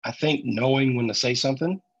I think knowing when to say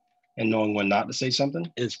something and knowing when not to say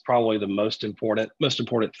something is probably the most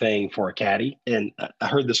important thing for a caddy. And I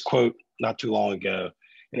heard this quote not too long ago,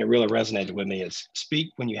 and it really resonated with me: is speak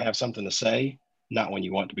when you have something to say, not when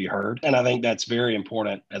you want to be heard. And I think that's very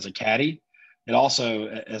important as a caddy, and also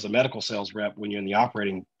as a medical sales rep when you're in the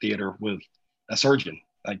operating theater with a surgeon.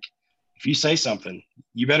 Like, if you say something,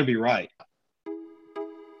 you better be right.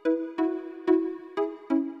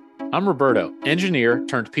 I'm Roberto, engineer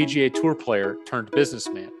turned PGA Tour player turned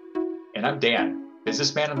businessman. And I'm Dan,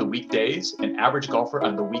 businessman on the weekdays and average golfer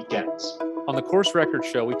on the weekends. On the Course Record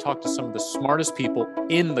Show, we talk to some of the smartest people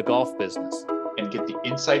in the golf business and get the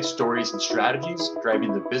inside stories and strategies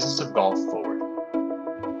driving the business of golf forward.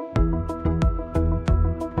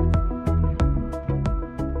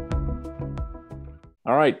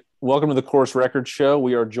 All right. Welcome to the Course Record Show.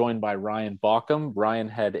 We are joined by Ryan Baucom. Ryan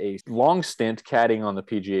had a long stint caddying on the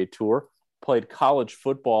PGA Tour, played college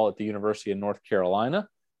football at the University of North Carolina,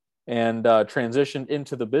 and transitioned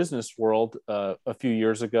into the business world a few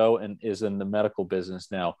years ago and is in the medical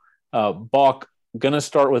business now. Bauc, going to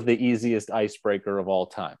start with the easiest icebreaker of all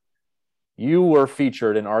time. You were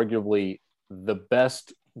featured in arguably the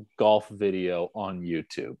best golf video on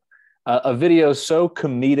YouTube, a video so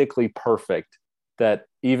comedically perfect that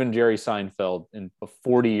even Jerry Seinfeld in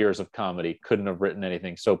 40 years of comedy couldn't have written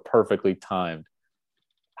anything so perfectly timed.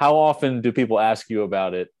 How often do people ask you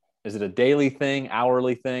about it? Is it a daily thing,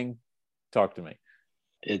 hourly thing? Talk to me.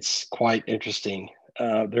 It's quite interesting.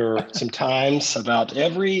 There are some times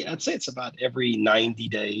I'd say it's about every 90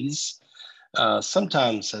 days,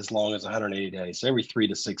 sometimes as long as 180 days, every 3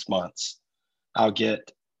 to 6 months, I'll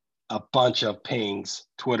get a bunch of pings,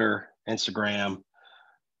 Twitter, Instagram.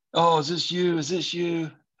 Oh, is this you? Is this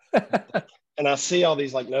you? And I see all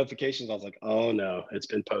these like notifications. I was like, oh no, it's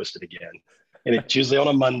been posted again. And it's usually on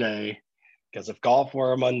a Monday, because if golf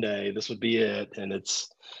were a Monday, this would be it. And it's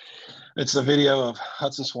a video of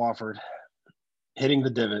Hudson Swafford hitting the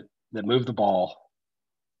divot that moved the ball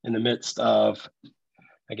in the midst of,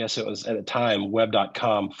 I guess it was at the time,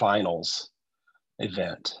 Web.com finals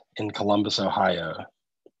event in Columbus, Ohio.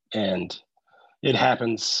 And it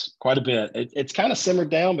happens quite a bit. It's kind of simmered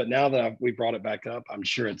down, but now that we brought it back up, I'm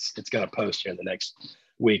sure it's going to post here in the next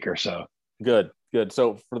week or so. Good.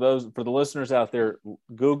 So for the listeners out there,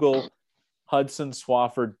 Google Hudson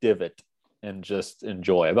Swafford divot and just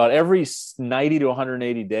enjoy. About every 90 to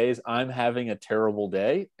 180 days, I'm having a terrible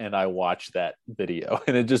day and I watch that video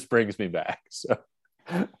and it just brings me back. So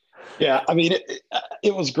yeah, I mean,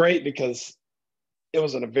 it was great because it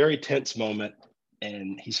was in a very tense moment.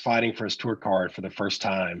 And he's fighting for his tour card for the first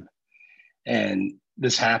time. And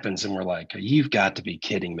this happens. And we're like, you've got to be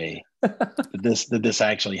kidding me that this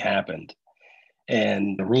actually happened.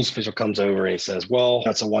 And the rules official comes over and he says, well,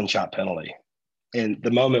 that's a one-shot penalty. And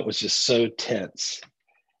the moment was just so tense.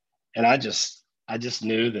 And I just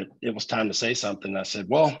knew that it was time to say something. I said,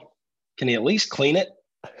 well, can he at least clean it?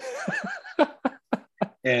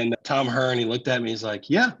 And Tom Hearn, he looked at me, he's like,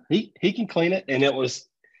 yeah, he can clean it. And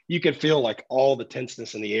you could feel like all the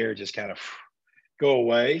tenseness in the air just kind of go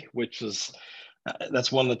away, which was,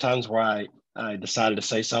 that's one of the times where I decided to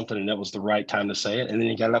say something and it was the right time to say it. And then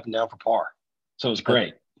he got it up and down for par. So it was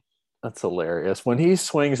great. That's hilarious. When he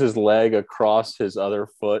swings his leg across his other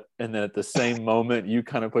foot and then at the same moment you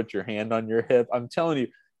kind of put your hand on your hip, I'm telling you,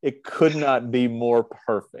 it could not be more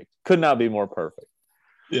perfect. Could not be more perfect.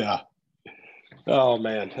 Yeah. Oh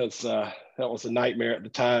man, that was a nightmare at the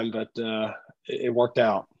time, but it worked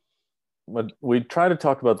out. But we try to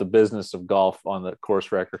talk about the business of golf on the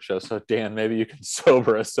Course Record Show. So Dan, maybe you can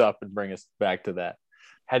sober us up and bring us back to that.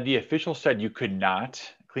 Had the official said you could not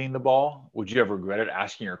clean the ball, would you have regretted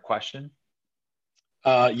asking your question?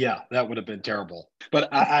 Yeah, that would have been terrible. But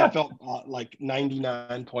I felt like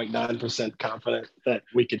 99.9% confident that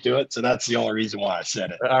we could do it. So that's the only reason why I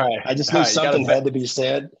said it. All right. I just knew something had to be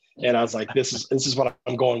said. And I was like, this is what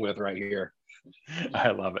I'm going with right here.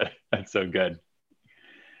 I love it. That's so good.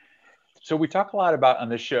 So we talk a lot on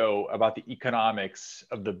this show about the economics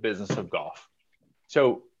of the business of golf.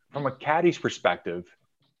 So from a caddy's perspective,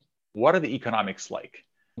 what are the economics like?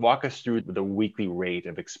 Walk us through the weekly rate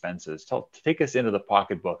of expenses. Take us into the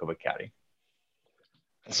pocketbook of a caddy.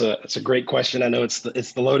 It's a great question. I know it's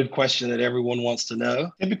the loaded question that everyone wants to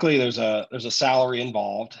know. Typically, there's a salary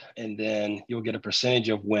involved, and then you'll get a percentage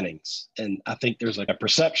of winnings. And I think there's like a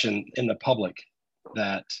perception in the public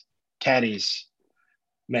that caddies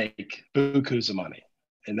make bukus of money,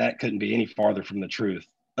 and that couldn't be any farther from the truth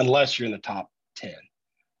unless you're in the top 10.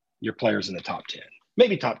 Your players in the top 10.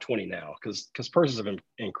 maybe top 20 now because purses have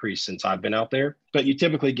increased since I've been out there. But you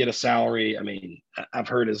typically get a salary. I mean, I've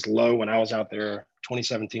heard as low when I was out there,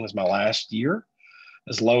 2017 was my last year,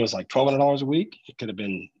 as low as like $1,200 a week. It could have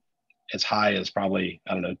been as high as probably,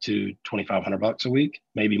 I don't know, $2,500 a week,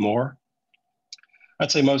 maybe more.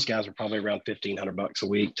 I'd say most guys are probably around $1,500 a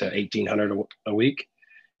week to $1,800 a week.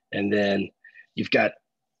 And then you've got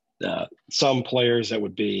some players that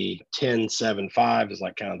would be 10, 7, 5 is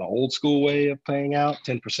like kind of the old school way of paying out,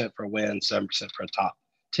 10% for a win, 7% for a top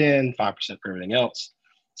 10, 5% for everything else.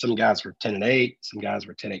 Some guys were 10 and 8, some guys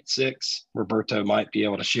were 10, 8, 6. Roberto might be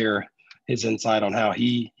able to share his insight on how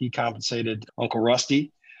he compensated Uncle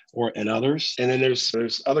Rusty and others. And then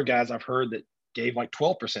there's other guys I've heard that gave like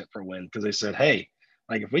 12% for a win because they said, hey,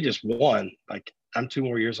 like if we just won, like I'm 2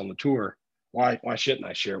 more years on the tour, why shouldn't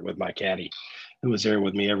I share it with my caddy who was there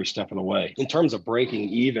with me every step of the way? In terms of breaking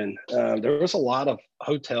even, there was a lot of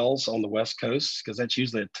hotels on the West Coast because that's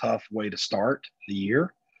usually a tough way to start the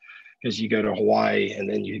year because you go to Hawaii and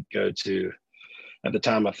then you go to, at the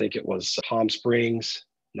time, I think it was Palm Springs,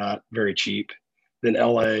 not very cheap, then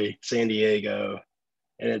LA, San Diego.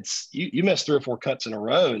 And it's, you miss 3 or 4 cuts in a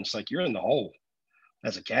row and it's like you're in the hole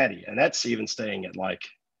as a caddy. And that's even staying at like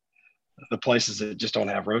the places that just don't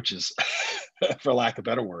have roaches, for lack of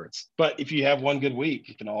better words. But if you have one good week,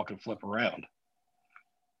 it can flip around.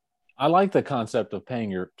 I like the concept of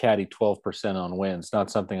paying your caddy 12% on wins.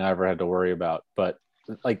 Not something I ever had to worry about. But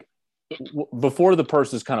like before the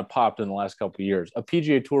purses kind of popped in the last couple of years, a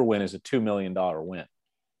PGA Tour win is a $2 million win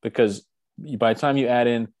because by the time you add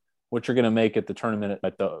in what you're going to make at the tournament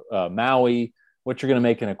at the Maui, what you're going to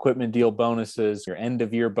make in equipment deal bonuses, your end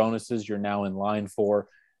of year bonuses you're now in line for.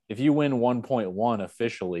 If you win 1.1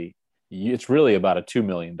 officially, it's really about a $2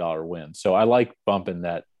 million win. So I like bumping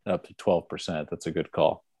that up to 12%. That's a good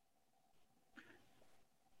call.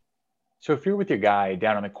 So if you're with your guy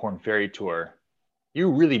down on the Korn Ferry Tour,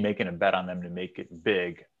 you're really making a bet on them to make it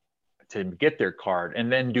big, to get their card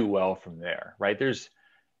and then do well from there, right?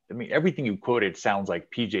 Everything you quoted sounds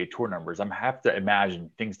like PGA Tour numbers. I'm have to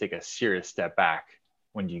imagine things take a serious step back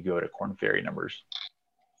when you go to Korn Ferry numbers.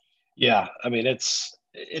 Yeah, I mean, it's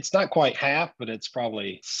not quite half, but it's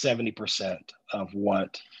probably 70% of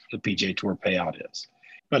what the PGA Tour payout is.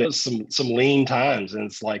 But it's some lean times, and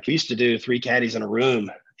it's like we used to do 3 caddies in a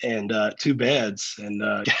room and 2 beds, and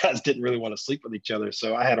guys didn't really want to sleep with each other.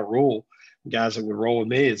 So I had a rule: guys that would roll with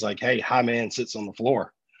me is like, hey, high man sits on the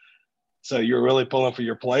floor. So you're really pulling for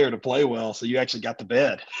your player to play well. So you actually got the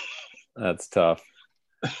bed. That's tough.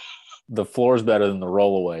 The floor's better than the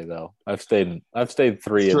rollaway, though. I've stayed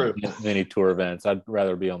 3 in mini tour events. I'd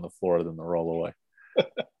rather be on the floor than the rollaway.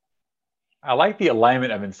 I like the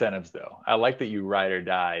alignment of incentives, though. I like that you ride or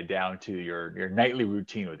die down to your nightly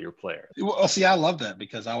routine with your player. Well, see, I love that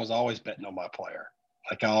because I was always betting on my player.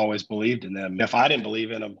 Like I always believed in them. If I didn't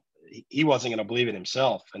believe in him, he wasn't going to believe in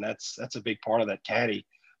himself, and that's a big part of that caddy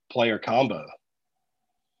player combo.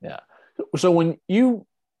 Yeah. So when you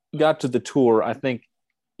got to the tour, I think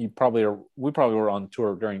we probably were on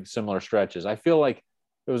tour during similar stretches. I feel like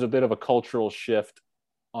there was a bit of a cultural shift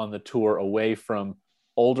on the tour away from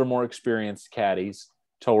older, more experienced caddies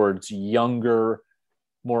towards younger,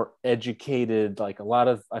 more educated. Like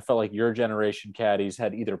I felt like your generation caddies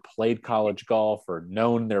had either played college golf or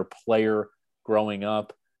known their player growing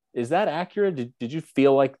up. Is that accurate? Did you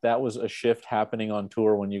feel like that was a shift happening on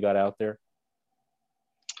tour when you got out there?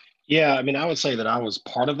 Yeah, I mean, I would say that I was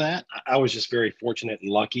part of that. I was just very fortunate and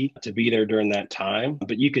lucky to be there during that time.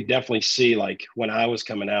 But you could definitely see, like, when I was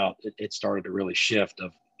coming out, it started to really shift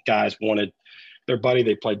of guys wanted their buddy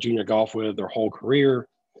they played junior golf with their whole career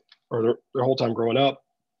or their whole time growing up.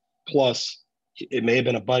 Plus, it may have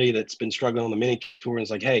been a buddy that's been struggling on the mini tour and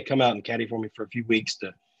is like, hey, come out and caddy for me for a few weeks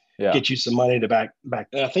to get you some money to back.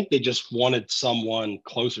 And I think they just wanted someone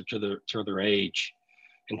closer to their age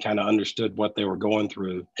and kind of understood what they were going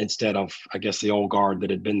through instead of, I guess, the old guard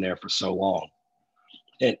that had been there for so long.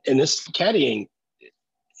 And this caddying, it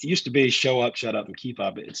used to be show up, shut up, and keep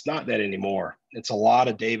up. It's not that anymore. It's a lot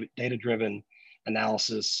of data-driven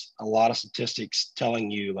analysis, a lot of statistics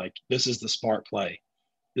telling you, like, this is the smart play.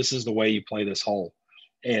 This is the way you play this hole.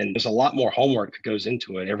 And there's a lot more homework that goes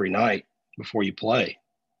into it every night before you play.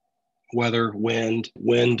 Weather, wind,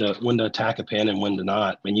 when to attack a pin and when to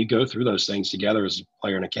not. When you go through those things together as a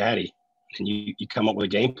player and a caddy, and you come up with a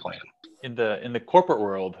game plan. In the corporate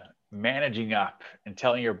world, managing up and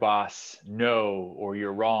telling your boss no, or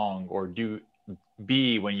you're wrong, or do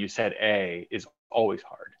B when you said A is always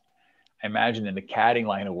hard. I imagine in the caddying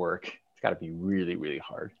line of work, it's got to be really, really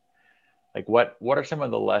hard. Like what are some of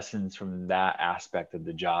the lessons from that aspect of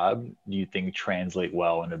the job do you think translate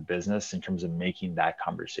well into business in terms of making that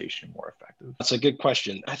conversation more effective? That's a good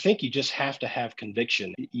question. I think you just have to have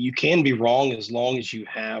conviction. You can be wrong as long as you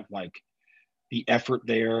have like the effort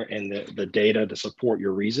there and the data to support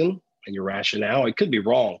your reason and your rationale. It could be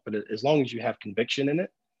wrong, but as long as you have conviction in it,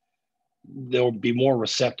 they'll be more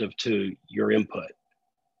receptive to your input.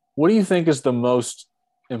 What do you think is the most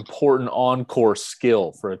important on-course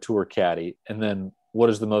skill for a tour caddy? And then what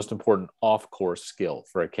is the most important off-course skill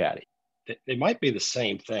for a caddy? They might be the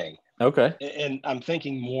same thing. Okay. And I'm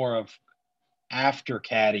thinking more of after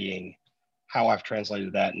caddying, how I've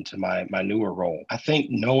translated that into my newer role. I think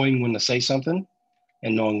knowing when to say something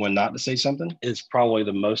and knowing when not to say something is probably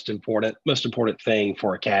the most important thing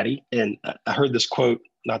for a caddy. And I heard this quote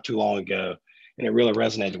not too long ago, and it really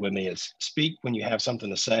resonated with me, is speak when you have something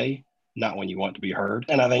to say, not when you want to be heard.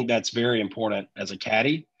 And I think that's very important as a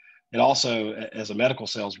caddy, and also as a medical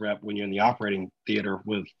sales rep when you're in the operating theater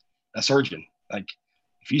with a surgeon. Like,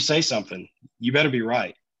 if you say something, you better be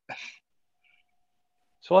right.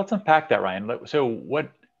 So let's unpack that, Ryan. So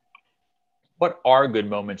what are good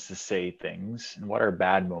moments to say things, and what are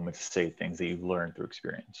bad moments to say things that you've learned through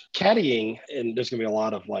experience? Caddying, and there's going to be a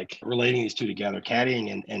lot of like relating these two together,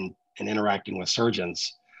 caddying and interacting with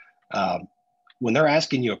surgeons. When they're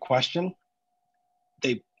asking you a question,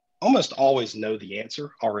 they almost always know the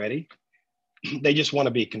answer already. They just want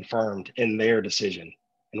to be confirmed in their decision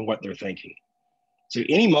and what they're thinking. So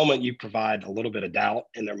any moment you provide a little bit of doubt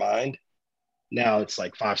in their mind, now it's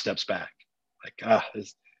like 5 steps back. Like,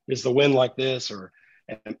 is the wind like this, or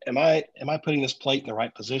am I putting this plate in the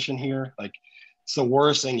right position here? Like, it's the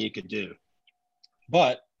worst thing you could do.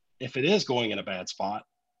 But if it is going in a bad spot,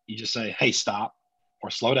 you just say, hey, stop, or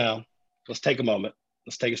slow down. Let's take a moment.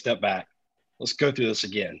 Let's take a step back. Let's go through this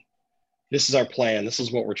again. This is our plan. This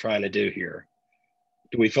is what we're trying to do here.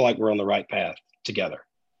 Do we feel like we're on the right path together?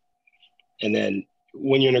 And then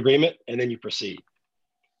when you're in agreement, and then you proceed.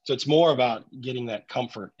 So it's more about getting that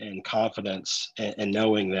comfort and confidence and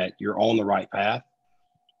knowing that you're on the right path.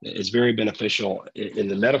 It's very beneficial in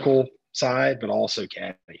the medical side, but also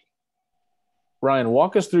caddy. Ryan,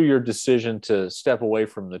 walk us through your decision to step away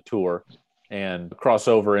from the tour and cross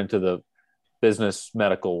over into the business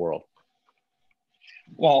medical world.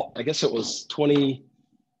 Well, I guess it was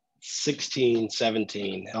 2016,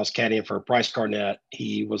 17. I was caddying for Bryce Garnett.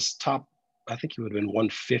 He was top, I think he would have been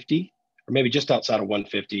 150 or maybe just outside of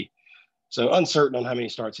 150. So uncertain on how many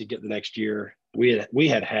starts he'd get the next year. We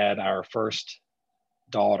had our first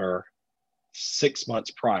daughter 6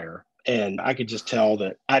 months prior. And I could just tell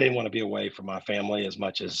that I didn't want to be away from my family as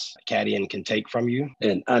much as caddying can take from you.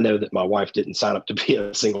 And I know that my wife didn't sign up to be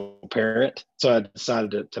a single parent. So I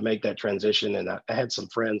decided to make that transition. And I had some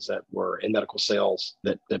friends that were in medical sales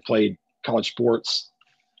that played college sports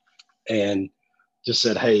and just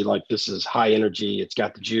said, hey, like, this is high energy. It's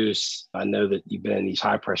got the juice. I know that you've been in these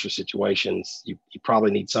high pressure situations. You probably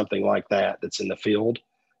need something like that that's in the field,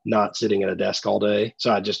 not sitting at a desk all day.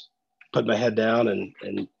 So I just put my head down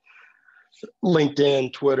and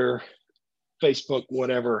LinkedIn, Twitter, Facebook,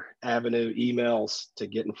 whatever avenue, emails to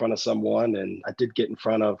get in front of someone. And I did get in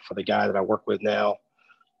front of for the guy that I work with now,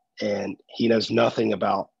 and he knows nothing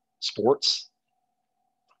about sports.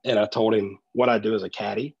 And I told him what I do as a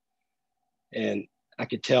caddy. And I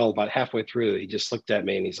could tell about halfway through, he just looked at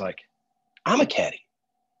me and he's like, I'm a caddy.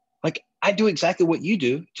 Like, I do exactly what you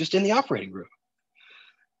do, just in the operating room.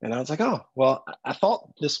 And I was like, oh, well, I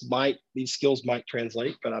thought these skills might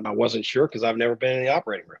translate, but I wasn't sure because I've never been in the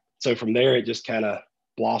operating room. So from there, it just kind of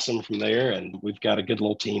blossomed from there. And we've got a good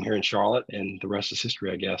little team here in Charlotte, and the rest is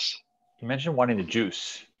history, I guess. You mentioned wanting the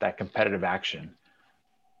juice, that competitive action.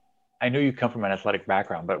 I know you come from an athletic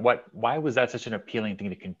background, but why was that such an appealing thing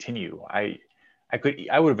to continue? I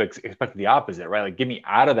would have expected the opposite, right? Like, get me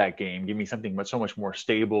out of that game, give me something so much more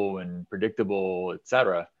stable and predictable, et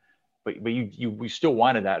cetera. But you still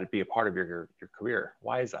wanted that to be a part of your career.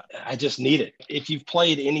 Why is that? I just need it. If you've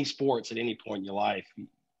played any sports at any point in your life,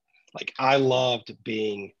 like, I loved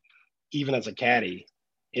being, even as a caddy,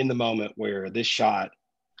 in the moment where this shot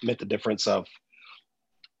meant the difference of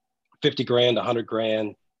 50 grand, 100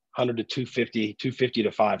 grand, 100 to 250, 250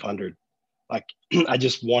 to 500. Like, I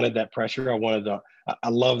just wanted that pressure. I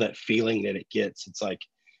love that feeling that it gets. It's like,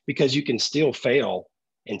 because you can still fail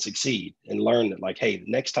and succeed and learn that, like, hey,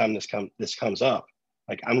 the next time this comes up,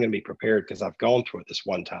 like, I'm going to be prepared because I've gone through it this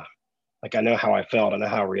one time. Like, I know how I felt. I know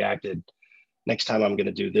how I reacted. Next time I'm going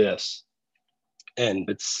to do this. And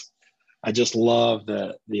I just love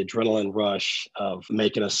the adrenaline rush of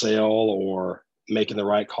making a sale or making the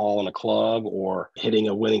right call in a club or hitting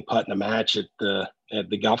a winning putt in a match at the at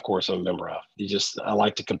the golf course I'm a member of. I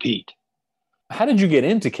like to compete. How did you get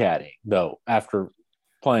into caddying though? After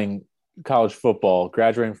playing college football,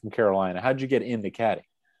 graduating from Carolina, how did you get into caddying?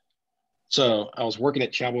 So I was working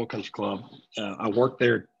at Chapel Hill Country Club. I worked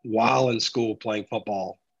there while in school playing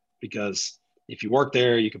football because if you work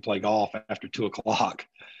there, you can play golf after 2:00.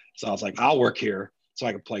 So I was like, I'll work here so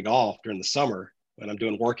I can play golf during the summer when I'm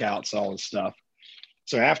doing workouts and all this stuff.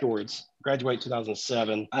 So afterwards, graduate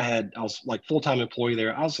 2007, I was like full-time employee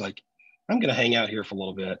there. I was like, I'm going to hang out here for a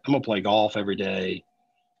little bit. I'm going to play golf every day.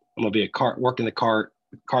 I'm going to be work in the cart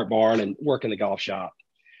barn and work in the golf shop.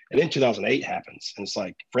 And then 2008 happens. And it's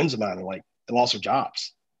like friends of mine are like, they lost their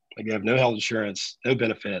jobs. Like they have no health insurance, no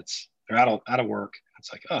benefits. They're out of work.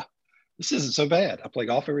 It's like, oh, this isn't so bad. I play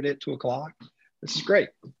golf every day at 2:00. This is great.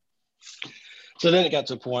 So then it got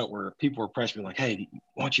to a point where people were pressing me like, hey,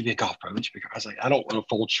 why don't you be a golf pro? I was like, I don't want to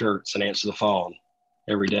fold shirts and answer the phone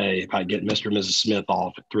every day if I get Mr. and Mrs. Smith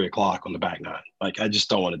off at 3:00 on the back nine. Like, I just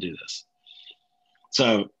don't want to do this.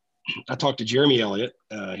 So I talked to Jeremy Elliott,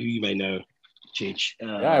 who you may know, Cheech.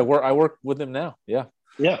 Yeah, I work with him now. Yeah.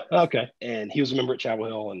 Yeah. Okay. And he was a member at Chapel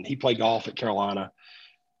Hill and he played golf at Carolina.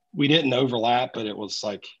 We didn't overlap, but it was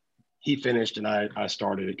like he finished and I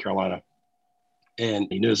started at Carolina. And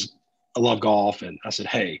he knows I love golf. And I said,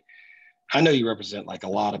 hey, I know you represent like a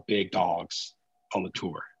lot of big dogs on the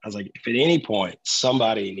tour. I was like, if at any point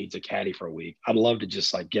somebody needs a caddy for a week, I'd love to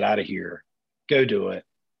just like get out of here, go do it.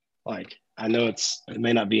 Like, I know it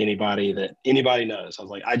may not be anybody that anybody knows. I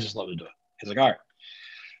was like, I just love to do it. He's like, all right.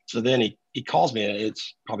 So then he calls me, and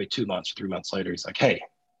it's probably 2 months or 3 months later. He's like, hey,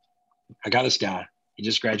 I got this guy. He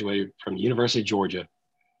just graduated from the University of Georgia.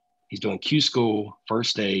 He's doing Q school, first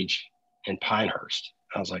stage in Pinehurst.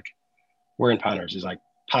 I was like, we're in Pinehurst. He's like,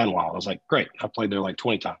 Pine Wild. I was like, great. I played there like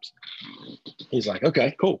 20 times. He's like,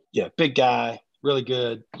 okay, cool. Yeah, big guy, really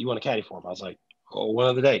good. You want a caddy for him? I was like, oh, what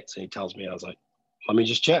are the dates? And he tells me, I was like, let me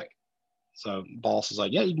just check. So boss is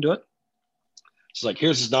like, yeah, you can do it. She's like,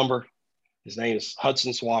 here's his number. His name is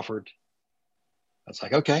Hudson Swafford. I was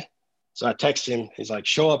like, okay. So I text him. He's like,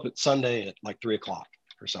 show up at Sunday at like 3:00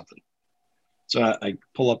 or something. So I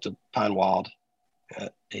pull up to Pine Wild.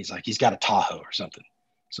 He's like, he's got a Tahoe or something.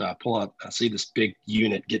 So I pull up. I see this big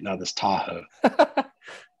unit getting out of this Tahoe.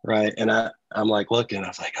 Right. And I'm like looking. I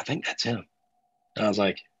was like, I think that's him. And I was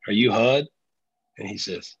like, are you HUD? And he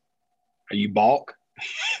says, are you Balk?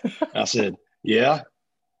 I said, yeah.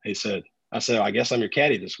 I said, I guess I'm your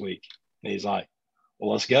caddy this week. And he's like,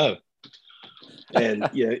 well, let's go. And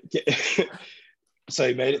yeah, so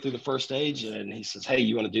he made it through the first stage and he says, hey,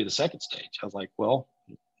 you want to do the second stage? I was like, well,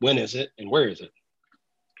 when is it and where is it?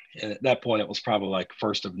 And at that point, it was probably like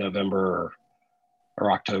 1st of November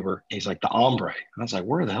or October. He's like, the Ombre. I was like,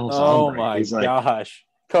 where the hell is the Ombre? Oh my he's like, gosh.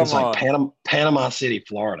 Come he's on. like Panama City,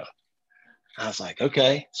 Florida. I was like,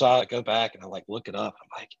 okay. So I go back and I like look it up.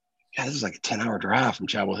 I'm like, yeah, this is like a 10-hour drive from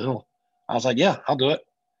Chapel Hill. I was like, yeah, I'll do it.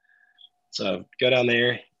 So go down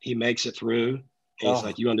there. He makes it through. And he's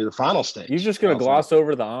like, you want to do the final stage? You're just going to gloss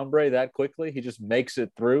over the Ombre that quickly? He just makes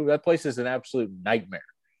it through? That place is an absolute nightmare.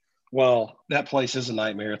 Well, that place is a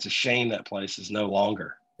nightmare. It's a shame that place is no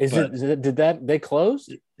longer. They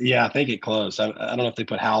closed? Yeah, I think it closed. I don't know if they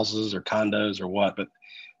put houses or condos or what, but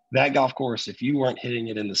that golf course, if you weren't hitting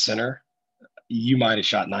it in the center, you might have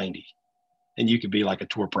shot 90 and you could be like a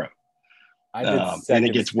tour pro. I did and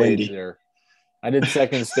it gets windy there. I did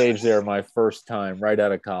second stage there my first time right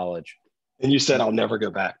out of college. And you said, I'll never go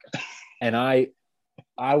back. And I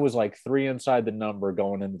was like 3 inside the number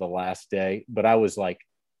going into the last day, but I was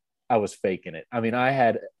faking it. I mean, I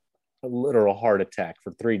had a literal heart attack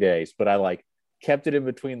for 3 days, but I like kept it in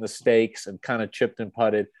between the stakes and kind of chipped and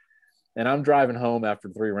putted. And I'm driving home after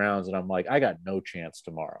 3 rounds and I'm like, I got no chance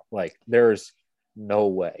tomorrow. Like there's no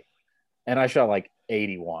way. And I shot like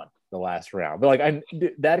 81 the last round. But like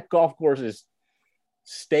that golf course is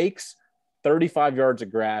stakes, 35 yards of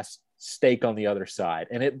grass, stake on the other side,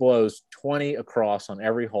 and it blows 20 across on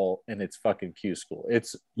every hole, and it's fucking Q school. It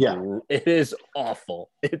is awful.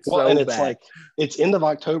 It's bad. Like it's end of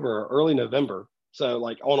October or early November, so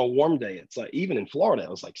like on a warm day, it's like even in Florida, it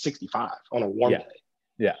was like 65 on a warm day.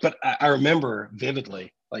 Yeah. But I remember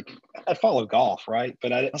vividly, like I follow golf, right?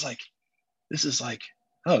 But I was like, this is like,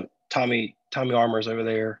 oh, Tommy Armour's over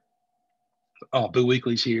there. Oh, Boo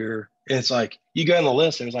Weekley's here. And it's like, you go on the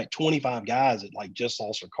list, there's like 25 guys that like just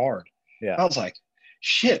lost their card. Yeah. I was like,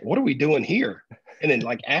 shit, what are we doing here? And then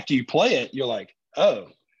like after you play it, you're like, oh,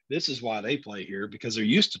 this is why they play here, because they're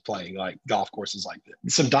used to playing like golf courses like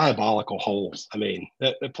that. Some diabolical holes. I mean,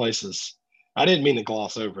 that place is, I didn't mean to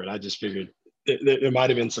gloss over it. I just figured there might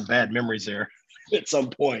have been some bad memories there at some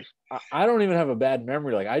point. I don't even have a bad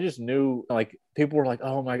memory. Like I just knew, like people were like,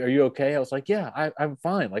 "Oh my, are you okay?" I was like, "Yeah, I'm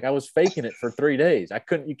fine." Like I was faking it for 3 days.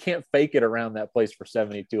 You can't fake it around that place for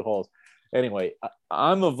 72 holes. Anyway,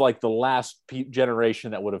 I'm of like the last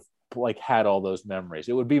generation that would have like had all those memories.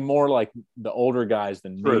 It would be more like the older guys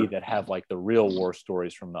than me that have like the real war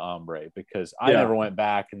stories from the Ombre, because I never went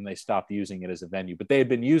back and they stopped using it as a venue, but they had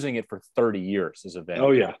been using it for 30 years as a venue.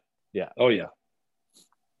 Oh yeah. Yeah. Oh yeah.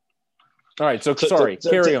 All right, so sorry,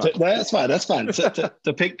 carry on. That's fine. That's fine.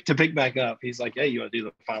 To pick back up, he's like, "Hey, you want to do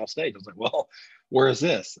the final stage?" I was like, "Well, where is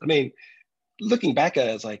this?" I mean, looking back at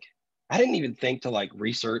it, it's like I didn't even think to like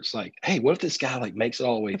research, like, "Hey, what if this guy like makes it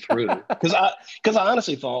all the way through?" Because I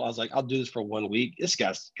honestly thought, I was like, "I'll do this for 1 week. This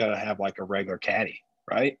guy's gonna have like a regular caddy,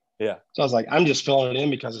 right?" Yeah. So I was like, I'm just filling it in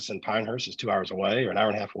because it's in Pinehurst, it's 2 hours away or an hour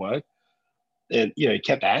and a half away. And he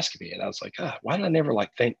kept asking me, and I was like, why did I never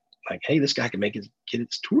like think like, hey, this guy can get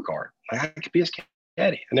his tour card. Like I could be his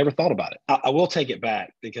caddy. I never thought about it. I will take it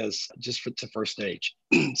back because just to first stage.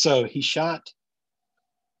 So I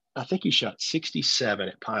think he shot 67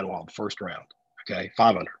 at Pinewall the first round. Okay,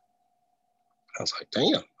 500. I was like,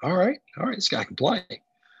 damn, all right, this guy can play.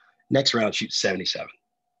 Next round, shoots 77.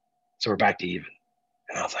 So we're back to even.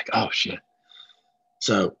 And I was like, oh shit.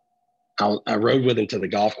 So I rode with him to the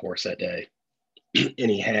golf course that day.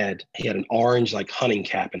 And he had an orange like hunting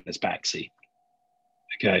cap in his back seat.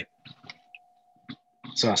 Okay.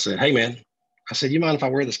 So I said, hey man, I said, you mind if I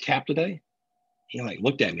wear this cap today? He like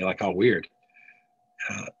looked at me like all weird.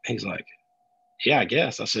 He's like, yeah, I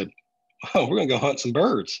guess. I said, oh, we're gonna go hunt some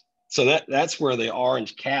birds. So that's where the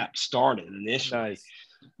orange cap started initially. Nice.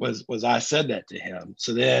 Was I said that to him.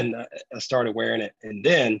 So then I started wearing it, and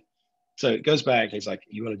then so it goes back. He's like,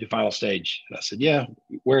 you want to do final stage? And I said, yeah.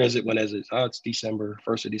 Where is it? When is it? Oh, it's December,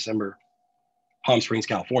 1st of December, Palm Springs,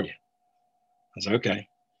 California. I was like, okay.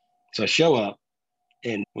 So I show up,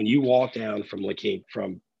 and when you walk down from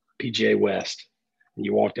PGA West, and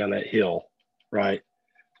you walk down that hill, right?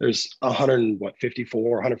 There's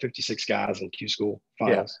 156 guys in Q School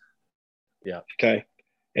finals. Yeah. Okay.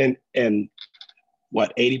 And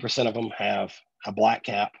what, 80% of them have a black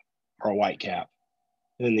cap or a white cap.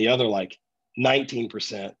 And then the other like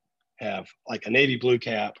 19% have like a navy blue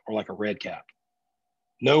cap or like a red cap.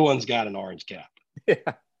 No one's got an orange cap. Yeah.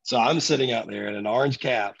 So I'm sitting out there in an orange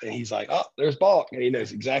cap, and he's like, oh, there's Balk. And he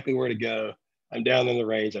knows exactly where to go. I'm down in the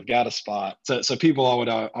range. I've got a spot. So people would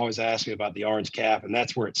always ask me about the orange cap, and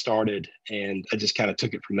that's where it started. And I just kind of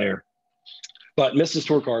took it from there. But missed his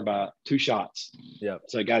tour card by 2 shots. Yeah.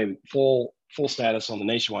 So I got him full status on the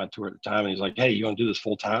Nationwide tour at the time. And he's like, hey, you want to do this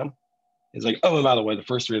full time? He's like, oh, and by the way, the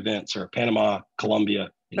first 3 events are Panama,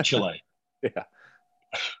 Colombia, and Chile. Yeah.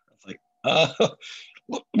 I was like,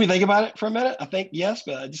 let me think about it for a minute. I think yes,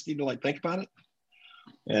 but I just need to like think about it.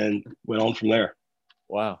 And went on from there.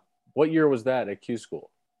 Wow. What year was that at Q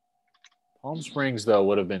School? Palm Springs, though,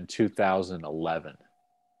 would have been 2011.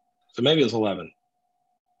 So maybe it was 11.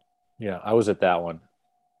 Yeah, I was at that one.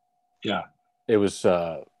 Yeah. It was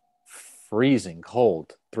freezing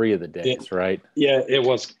cold 3 of the days, right? Yeah, it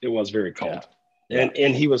was very cold. Yeah.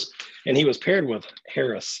 And he was paired with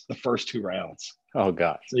Harris the first 2 rounds. Oh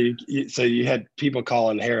God. So you had people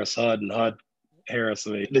calling Harris Hud and Hud Harris.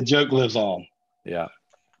 The joke lives on. Yeah.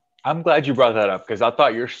 I'm glad you brought that up, because I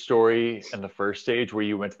thought your story in the first stage where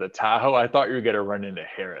you went to the Tahoe, I thought you were going to run into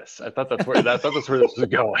Harris. I thought that's where this was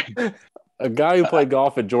going. A guy who played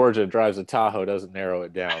golf at Georgia and drives a Tahoe doesn't narrow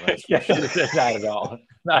it down. That's for sure. Not at all.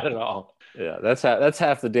 Not at all. Yeah, that's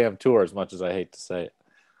half the damn tour, as much as I hate to say it.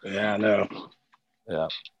 Yeah, I know. Yeah.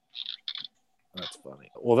 That's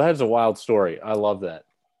funny. Well, that is a wild story. I love that.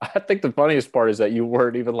 I think the funniest part is that you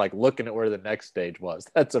weren't even like looking at where the next stage was.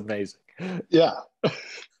 That's amazing. Yeah.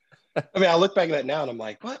 I mean, I look back at that now and I'm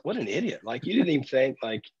like, what an idiot. Like, you didn't even think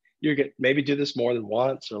like you could maybe do this more than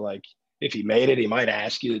once, or like if he made it, he might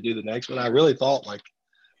ask you to do the next one. I really thought like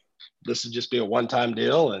this would just be a one-time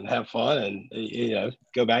deal and have fun and,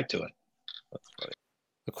 go back to it. That's funny.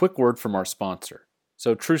 A quick word from our sponsor.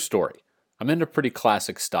 So, true story. I'm into pretty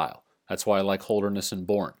classic style. That's why I like Holderness and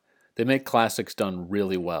Bourne. They make classics done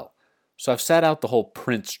really well. So I've sat out the whole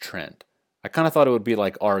Prince trend. I kind of thought it would be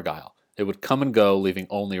like Argyle. It would come and go, leaving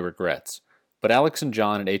only regrets. But Alex and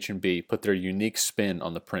John at H&B put their unique spin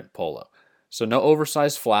on the print polo. So no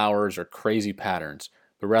oversized flowers or crazy patterns,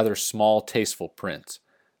 but rather small, tasteful prints.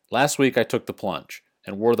 Last week I took the plunge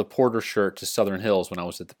and wore the Porter shirt to Southern Hills when I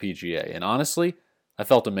was at the PGA. And honestly, I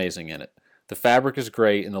felt amazing in it. The fabric is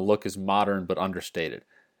great and the look is modern but understated.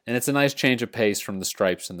 And it's a nice change of pace from the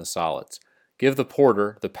stripes and the solids. Give the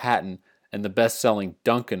Porter, the Patton, and the best-selling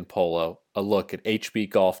Duncan polo a look at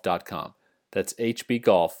hbgolf.com. That's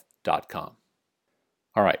hbgolf.com.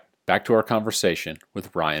 All right, Back to our conversation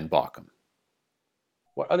with Ryan Baucom.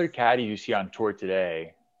 What other caddies you see on tour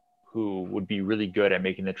today who would be really good at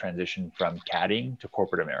making the transition from caddying to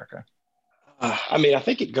corporate America? I mean, I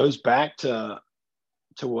think it goes back to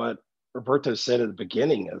what Roberto said at the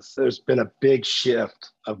beginning is there's been a big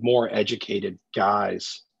shift of more educated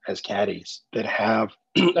guys as caddies that have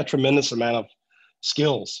a tremendous amount of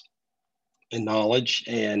skills and knowledge,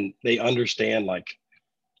 and they understand like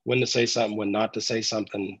when to say something, when not to say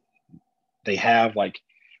something. They have like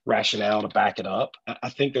rationale to back it up. I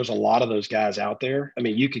think there's a lot of those guys out there. I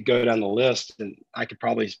mean, you could go down the list and I could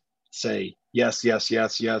probably say yes, yes,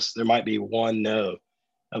 yes, yes. There might be one no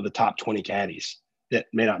of the top 20 caddies that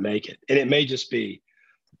may not make it. And it may just be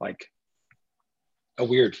like a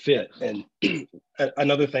weird fit. And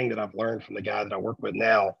another thing that I've learned from the guy that I work with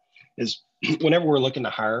now is whenever we're looking to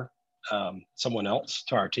hire someone else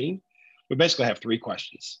to our team, we basically have 3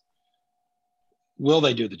 questions. Will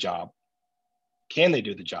they do the job? Can they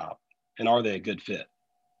do the job? And are they a good fit?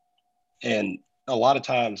 And a lot of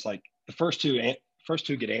times, like the first two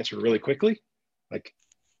get answered really quickly. Like,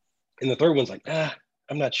 and the third one's like,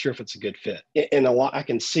 I'm not sure if it's a good fit. And I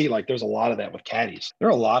can see like there's a lot of that with caddies. There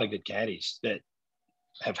are a lot of good caddies that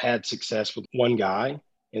have had success with one guy,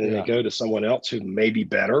 and then they go to someone else who may be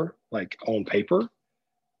better, like on paper,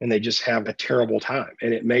 and they just have a terrible time.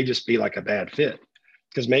 And it may just be like a bad fit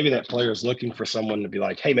because maybe that player is looking for someone to be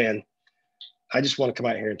like, hey man, I just want to come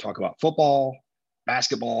out here and talk about football,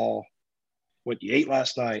 basketball, what you ate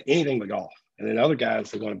last night, anything but golf. And then other guys,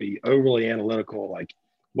 they want to be overly analytical, like,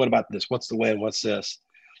 what about this? What's the win? What's this?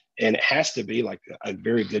 And it has to be like a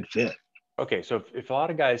very good fit. Okay, so if a lot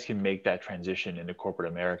of guys can make that transition into corporate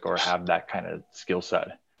America or have that kind of skill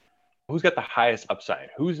set, who's got the highest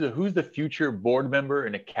upside? Who's the future board member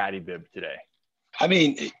in a caddy bib today? I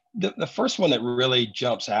mean, the first one that really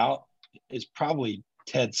jumps out is probably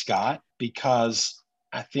Ted Scott, because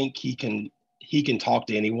I think he can talk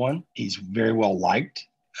to anyone. He's very well liked.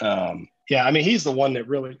 Yeah, I mean, he's the one that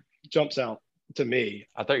really jumps out to me.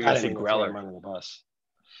 I thought you were going to say Greller. Under the bus.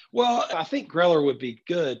 Well, I think Greller would be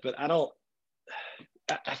good, but I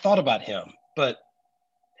thought about him. But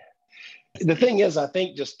the thing is, I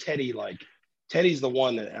think just Teddy's the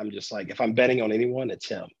one that I'm just like, if I'm betting on anyone, it's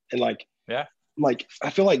him. And like, I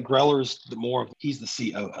feel like Greller's he's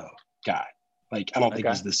the COO guy. Like, I don't think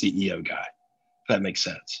he's the CEO guy, if that makes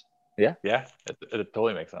sense. Yeah, it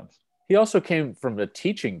totally makes sense. He also came from a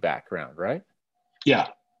teaching background, right? Yeah.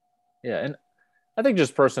 Yeah, and I think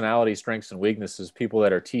just personality, strengths, and weaknesses, people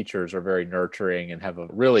that are teachers are very nurturing and have a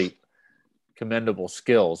really commendable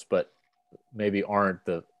skills, but maybe aren't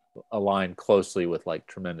aligned closely with like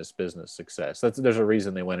tremendous business success. There's a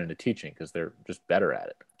reason they went into teaching, because they're just better at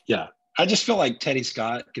it. Yeah. I just feel like Teddy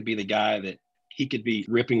Scott could be the guy that he could be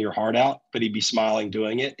ripping your heart out, but he'd be smiling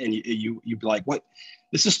doing it. And you'd be like, what?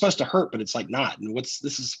 This is supposed to hurt, but it's like not. And what's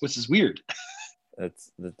this weird?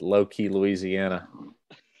 That's the low key Louisiana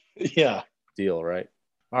deal, right?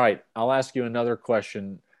 All right. I'll ask you another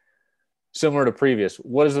question similar to previous.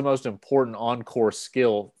 What is the most important on-course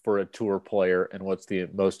skill for a tour player, and what's the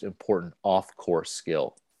most important off-course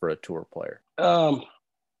skill for a tour player?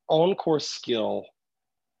 On-course skill,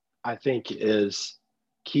 I think, is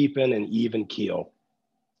keeping an even keel,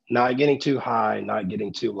 not getting too high, not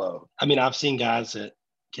getting too low. I mean, I've seen guys that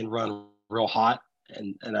can run real hot,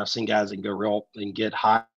 and I've seen guys that can get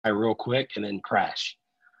high real quick and then crash.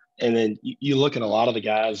 And then you look at a lot of the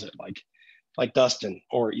guys that like Dustin,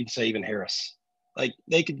 or you'd say even Harris, like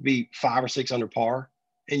they could be 5 or 6 under par,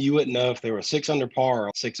 and you wouldn't know if they were 6 under par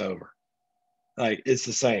or 6 over. Like, it's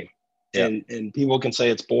the same. Yep. And people can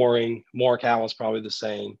say it's boring. Morikawa is probably the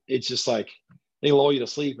same. It's just like they lull you to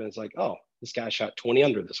sleep, and it's like, oh, this guy shot 20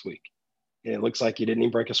 under this week, and it looks like he didn't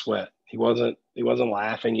even break a sweat. He wasn't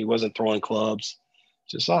laughing. He wasn't throwing clubs.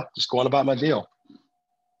 Just going about my deal.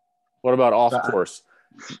 What about off course?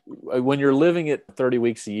 When you're living it 30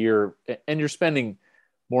 weeks a year and you're spending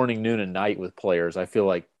morning, noon, and night with players, I feel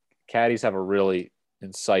like caddies have a really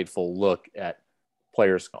insightful look at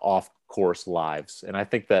players' off-course lives. And I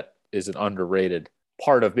think that is an underrated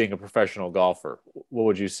part of being a professional golfer. What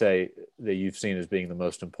would you say that you've seen as being the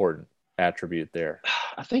most important attribute there?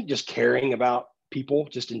 I think just caring about people,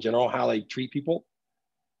 just in general, how they treat people,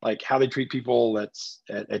 like how they treat people that's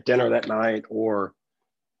at dinner that night, or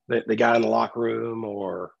the guy in the locker room,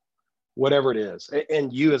 or whatever it is.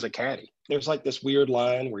 And you as a caddy, there's like this weird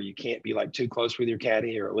line where you can't be like too close with your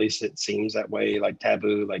caddy, or at least it seems that way, like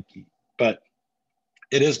taboo, but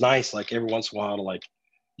it is nice. Like every once in a while to like,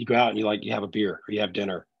 you go out and you have a beer or you have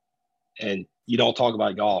dinner and you don't talk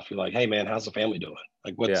about golf. You're like, hey man, how's the family doing?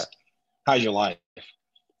 Like how's your life?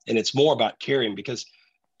 And it's more about caring, because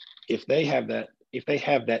if they have that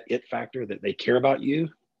it factor that they care about you,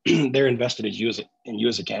 they're invested in you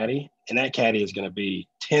as a caddy, and that caddy is going to be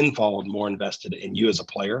tenfold more invested in you as a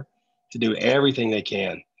player to do everything they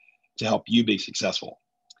can to help you be successful.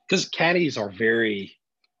 Because caddies are very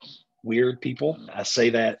weird people. I say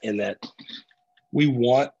that in that we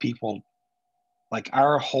want people, like,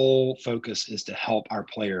 our whole focus is to help our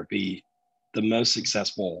player be the most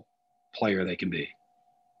successful player they can be.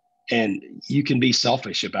 And you can be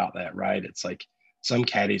selfish about that, right? It's like some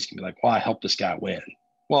caddies can be like, well, I helped this guy win.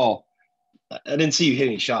 Well, I didn't see you hit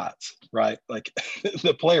any shots, right? Like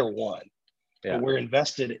the player won. Yeah. But we're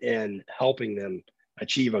invested in helping them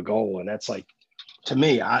achieve a goal. And that's like, to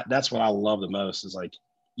me, that's what I love the most is like,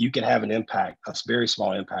 you can have an impact, a very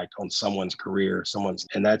small impact on someone's career,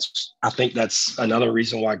 and I think that's another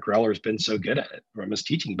reason why Greller's been so good at it from his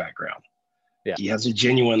teaching background. Yeah. He has a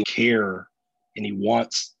genuine care and he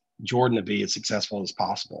wants Jordan to be as successful as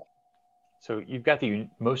possible. So you've got the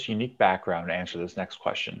most unique background to answer this next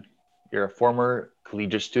question. You're a former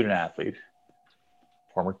collegiate student athlete,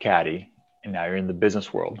 former caddy, and now you're in the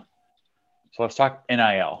business world. So let's talk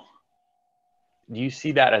NIL. Do you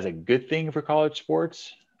see that as a good thing for college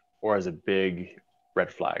sports or as a big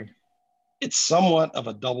red flag? It's somewhat of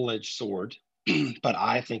a double-edged sword, but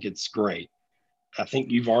I think it's great. I think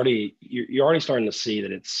you're already starting to see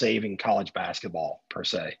that it's saving college basketball per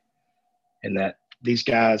se, and that these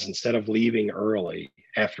guys, instead of leaving early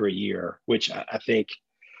after a year, which I think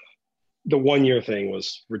the 1 year thing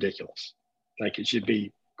was ridiculous. Like it should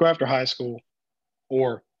be go after high school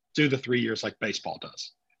or do the 3 years like baseball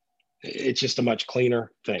does. It's just a much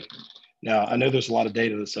cleaner thing. Now, I know there's a lot of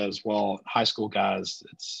data that says, well, high school guys,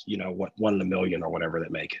 it's, what, 1 in a million or whatever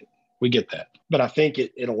that make it. We get that. But I think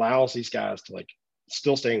it allows these guys to like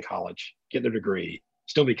still stay in college, get their degree,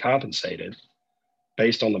 still be compensated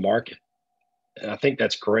based on the market. And I think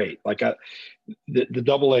that's great. Like the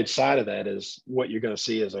double-edged side of that is what you're going to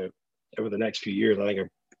see over the next few years, I think, an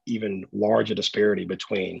even larger disparity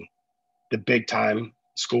between the big time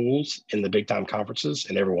schools and the big time conferences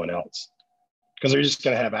and everyone else, because they're just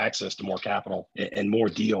going to have access to more capital and more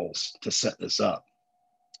deals to set this up.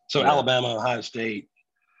 So yeah. Alabama, Ohio State,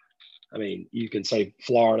 I mean, you can say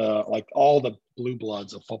Florida, like all the blue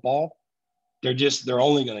bloods of football, they're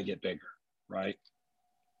only going to get bigger, right?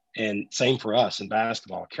 And same for us in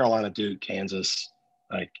basketball, Carolina, Duke, Kansas,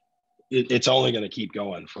 like it's only going to keep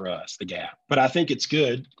going for us, the gap. But I think it's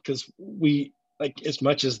good because we, like, as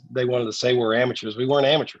much as they wanted to say we're amateurs, we weren't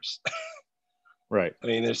amateurs. Right. I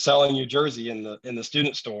mean, they're selling your jersey in the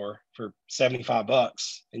student store for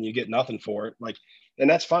 $75 and you get nothing for it. Like, and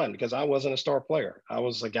that's fine because I wasn't a star player. I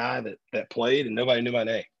was a guy that played and nobody knew my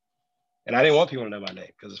name. And I didn't want people to know my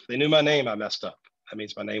name because if they knew my name, I messed up. That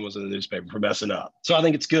means my name was in the newspaper for messing up. So I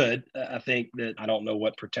think it's good. I think that I don't know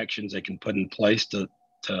what protections they can put in place to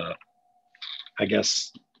I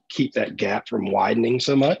guess, keep that gap from widening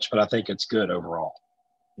so much, but I think it's good overall.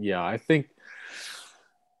 Yeah, I think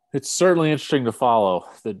it's certainly interesting to follow.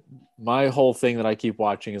 My whole thing that I keep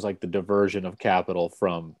watching is like the diversion of capital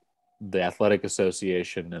from the athletic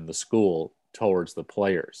association and the school towards the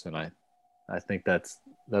players. And I think that's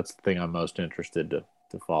the thing I'm most interested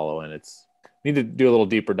to follow. And need to do a little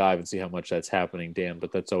deeper dive and see how much that's happening, Dan,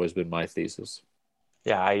 but that's always been my thesis.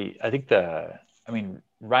 Yeah, I think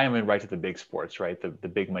Ryan went right to the big sports, right? The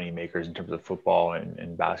big money makers in terms of football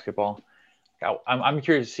and basketball. I'm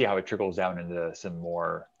curious to see how it trickles down into some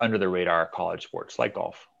more under the radar college sports like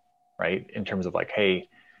golf, right? In terms of like, hey,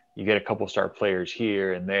 you get a couple star players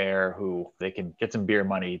here and there who they can get some beer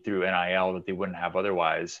money through NIL that they wouldn't have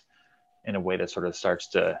otherwise, in a way that sort of starts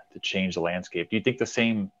to change the landscape. Do you think the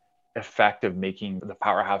same effect of making the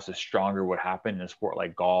powerhouses stronger would happen in a sport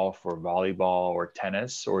like golf or volleyball or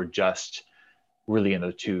tennis, or just really in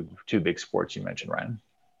the two big sports you mentioned, Ryan?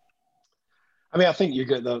 I mean, I think you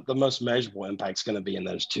get the most measurable impact is going to be in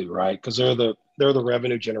those two, right? Because they're the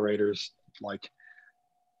revenue generators. Like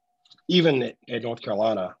even in North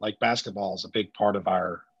Carolina, like basketball is a big part of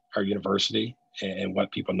our university and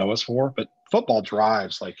what people know us for, but football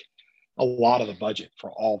drives like a lot of the budget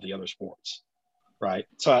for all the other sports, right?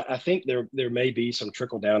 So I think there may be some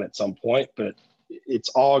trickle down at some point, but it's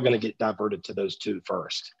all going to get diverted to those two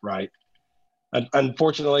first, right?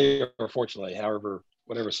 Unfortunately or fortunately,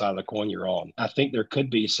 whatever side of the coin you're on, I think there could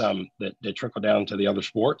be some that trickle down to the other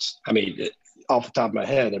sports. I mean, off the top of my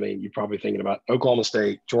head, I mean, you're probably thinking about Oklahoma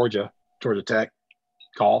State, Georgia Tech,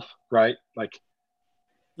 golf, right? Like,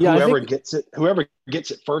 yeah, whoever gets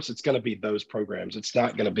it first, it's going to be those programs. It's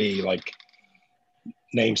not going to be like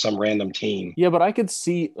name some random team. Yeah, but I could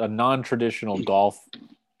see a non-traditional golf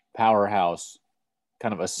powerhouse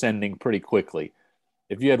kind of ascending pretty quickly.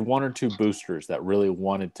 if you had one or two boosters that really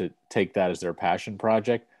wanted to take that as their passion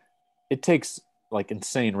project, it takes like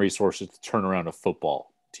insane resources to turn around a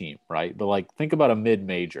football team, right? But like think about a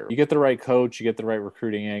mid-major. You get the right coach, you get the right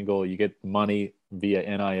recruiting angle, you get money via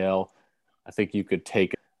NIL. I think you could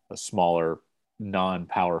take a smaller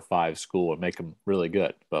non-Power 5 school and make them really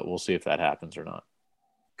good, but we'll see if that happens or not.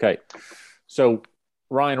 Okay. So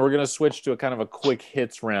Ryan, we're going to switch to a kind of a quick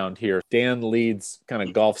hits round here. Dan leads kind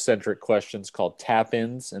of golf-centric questions called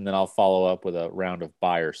tap-ins, and then I'll follow up with a round of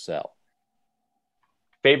buy or sell.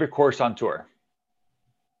 Favorite course on tour?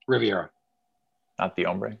 Riviera. Not the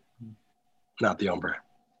Ombre? Not the Ombre.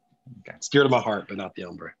 Okay. It's dear to my heart, but not the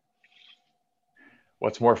Ombre.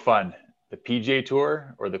 What's more fun, the PGA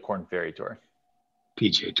Tour or the Korn Ferry Tour?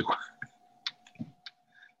 PGA Tour.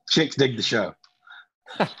 Chicks dig the show.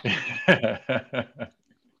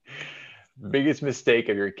 Biggest mistake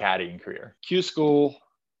of your caddying career? Q School,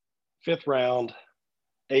 5th round,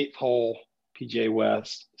 8th hole, PGA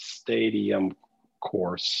West Stadium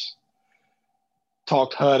course.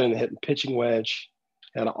 Talked HUD and hitting pitching wedge.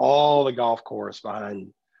 Had all the golf course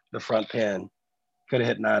behind the front pin. Could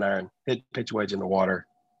have hit 9-iron, hit pitch wedge in the water,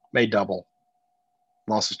 made double.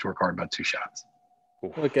 Lost his tour card by 2 shots.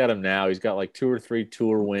 Look at him now. He's got like 2 or 3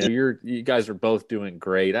 tour wins. You guys are both doing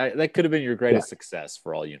great. That could have been your greatest success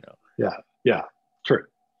for all you know. Yeah, true.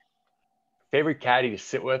 Favorite caddy to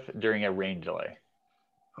sit with during a rain delay?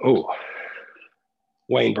 Oh,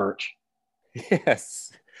 Wayne Birch.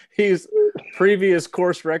 Yes. He's previous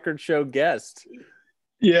course record show guest.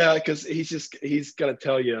 Yeah, because he's going to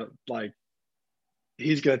tell you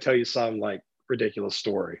some like ridiculous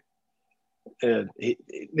story. And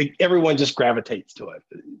everyone just gravitates to it.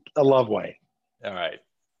 I love Wayne. All right.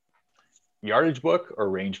 Yardage book or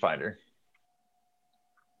rangefinder?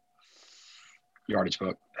 Yardage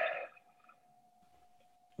book.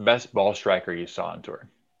 Best ball striker you saw on tour?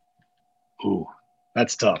 Ooh,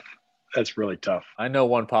 that's tough. That's really tough. I know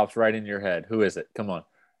one pops right in your head. Who is it? Come on.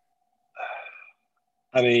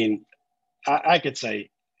 I mean, I could say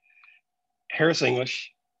Harris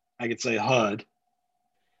English. I could say HUD.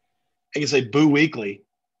 I could say Boo Weekley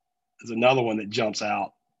is another one that jumps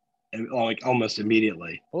out and like almost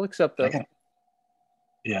immediately. We'll accept that.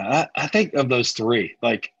 Yeah, I think of those 3,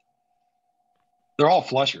 like they're all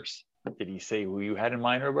flushers. Did he say who you had in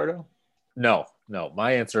mind, Roberto? No.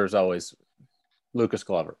 My answer is always Lucas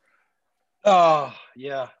Glover. Oh,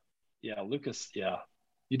 yeah, Lucas. Yeah,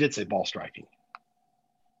 you did say ball striking.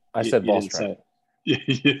 I said ball striking.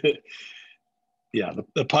 Yeah,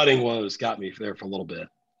 the putting woes got me there for a little bit.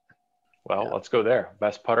 Well, let's go there.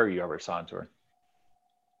 Best putter you ever saw on tour?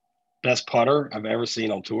 Best putter I've ever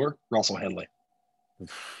seen on tour, Russell Henley.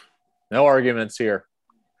 No arguments here.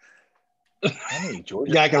 How many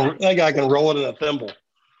Georgia that guy can roll it in a thimble.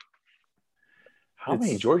 How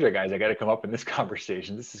many Georgia guys I got to come up in this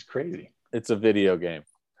conversation? This is crazy. It's a video game.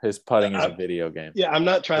 His putting is a video game. Yeah, I'm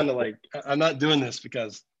not trying to I'm not doing this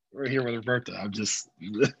because we're here with Roberto. This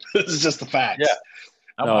is just the facts. Yeah.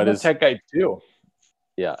 I'm a tech guy too.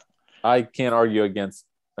 Yeah. I can't argue against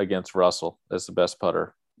Russell as the best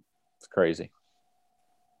putter. It's crazy.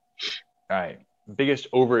 All right.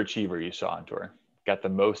 Biggest overachiever you saw on tour? Got the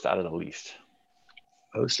most out of the least?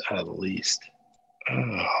 Most out of the least.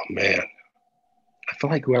 Oh, man. I feel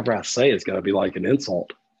like whoever I say is going to be like an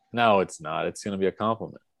insult. No, it's not. It's going to be a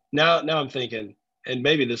compliment. Now I'm thinking, and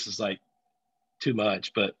maybe this is like too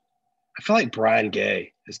much, but I feel like Brian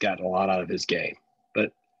Gay has gotten a lot out of his game.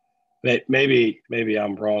 But maybe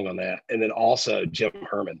I'm wrong on that. And then also Jim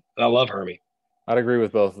Herman. And I love Hermie. I'd agree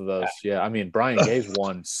with both of those. Yeah, I mean Brian Gay's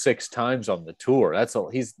won 6 times on the tour. That's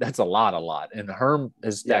a lot. And Herm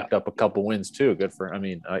has stacked up a couple wins too. Good for. I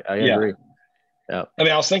mean, I agree. Yeah. I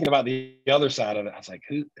mean, I was thinking about the other side of it. I was like,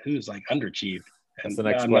 who's like underachieved? And that's the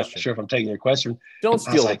next I'm question. not sure if I'm taking your question. Don't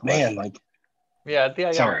steal. Like, man, like. Yeah.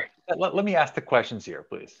 Sorry. Let me ask the questions here,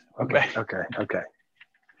 please. Okay.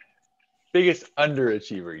 Biggest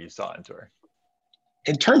underachiever you saw on tour?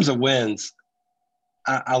 In terms of wins,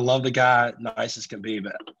 I love the guy, nice as can be,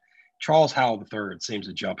 but Charles Howell III seems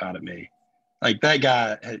to jump out at me. Like that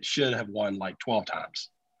guy should have won like 12 times.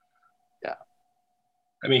 Yeah.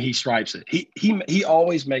 I mean, he stripes it. He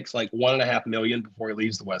always makes like $1.5 million before he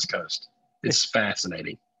leaves the West Coast. It's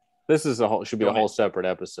fascinating. This is should be a whole separate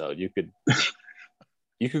episode. You could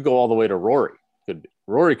go all the way to Rory.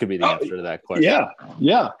 Rory could be the answer to that question.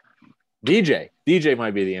 Yeah. DJ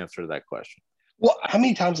might be the answer to that question. Well, how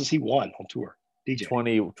many times has he won on tour? DJ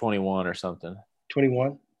 21 or something.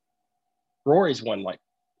 21. Rory's won like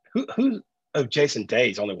who of Jason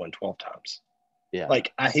Day's only won 12 times. Yeah.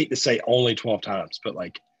 Like I hate to say only 12 times, but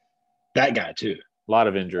like that guy too. A lot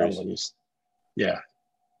of injuries. Yeah.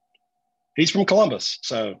 He's from Columbus,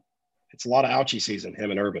 so it's a lot of ouchie season,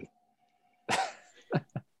 him and Urban.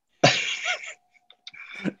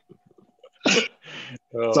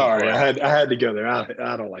 Oh, Sorry, boy. I had to go there.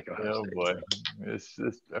 I don't like Ohio State. Boy, it's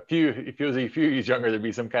if he was a few years younger, there'd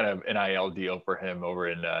be some kind of NIL deal for him over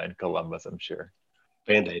in Columbus, I'm sure.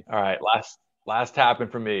 Band-Aid. All right, last happen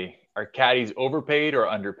for me. Are caddies overpaid or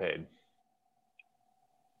underpaid?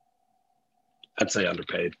 I'd say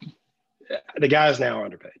underpaid. The guys now are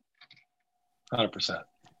underpaid. 100%. All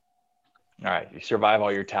right, you survive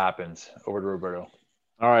all your tap-ins. Over to Roberto.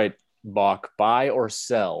 All right, Bach, buy or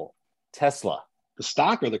sell Tesla? The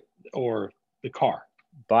stock or the car?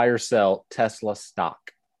 Buy or sell Tesla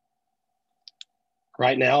stock?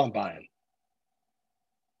 Right now, I'm buying.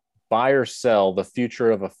 Buy or sell the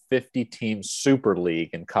future of a 50-team super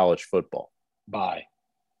league in college football? Buy.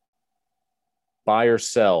 Buy or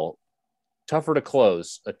sell, tougher to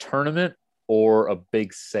close, a tournament or a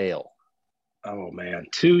big sale? Oh, man.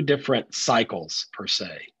 Two different cycles, per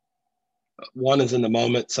se. One is in the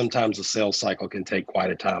moment. Sometimes the sales cycle can take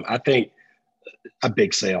quite a time. I think a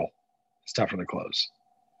big sale is tougher to close.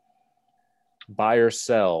 Buy or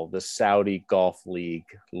sell the Saudi Golf League,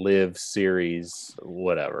 Live Series,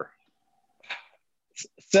 whatever?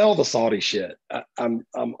 Sell the Saudi shit. I'm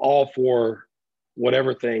all for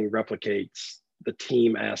whatever thing replicates the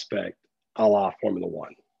team aspect a la Formula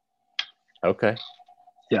One. Okay.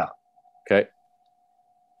 Yeah. Okay.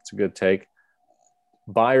 That's a good take.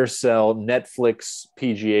 Buy or sell Netflix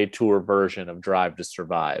PGA Tour version of Drive to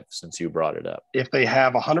Survive, since you brought it up? If they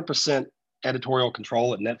have 100% editorial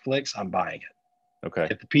control at Netflix, I'm buying it. Okay.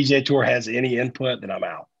 If the PGA Tour has any input, then I'm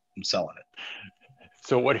out. I'm selling it.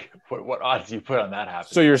 So what odds do you put on that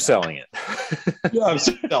happening? So you're selling it? Yeah, I'm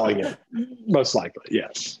selling it. Most likely,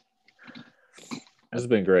 yes. This has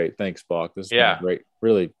been great. Thanks, Bach. This has been a great,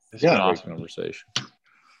 really been great awesome conversation.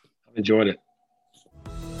 I've enjoyed it.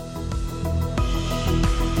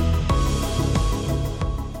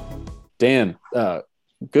 Dan,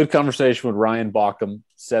 good conversation with Ryan Baucom,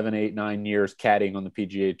 7, 8, 9 years caddying on the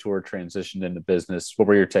PGA Tour, transitioned into business. What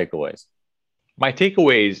were your takeaways? My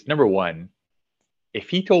takeaways, number one, if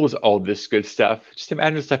he told us all this good stuff, just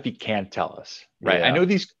imagine the stuff he can't tell us, right? Yeah. I know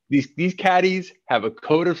these caddies have a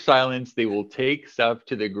code of silence. They will take stuff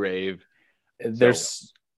to the grave.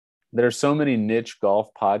 There's so many niche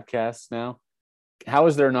golf podcasts now. How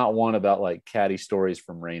is there not one about like caddy stories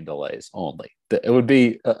from rain delays only? It would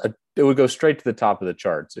be it would go straight to the top of the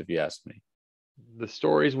charts if you ask me. The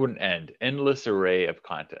stories wouldn't end. Endless array of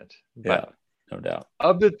content. But yeah, no doubt.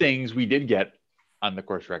 Of the things we did get on the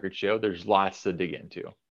Course Record Show, there's lots to dig into.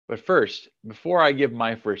 But first, before I give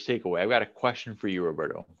my first takeaway, I've got a question for you,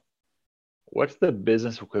 Roberto. What's the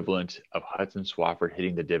business equivalent of Hudson Swafford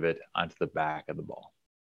hitting the divot onto the back of the ball?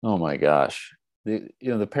 Oh my gosh.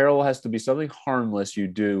 The parallel has to be something harmless you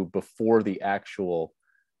do before the actual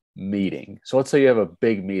meeting. So let's say you have a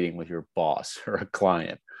big meeting with your boss or a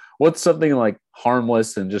client. What's something like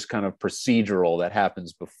harmless and just kind of procedural that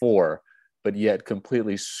happens before, but yet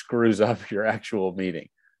completely screws up your actual meeting?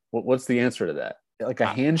 What's the answer to that? Like a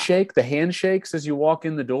handshake? The handshakes as you walk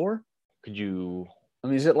in the door? Could you? I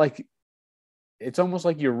mean, is it like, it's almost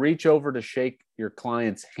like you reach over to shake your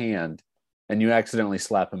client's hand and you accidentally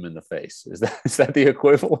slap him in the face. Is that the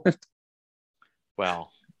equivalent?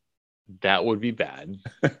 Well, that would be bad.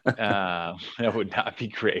 That would not be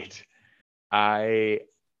great. I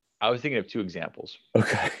was thinking of two examples.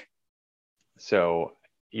 Okay. So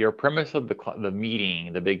your premise of the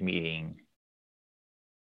meeting, the big meeting,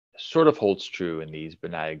 sort of holds true in these,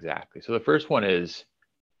 but not exactly. So the first one is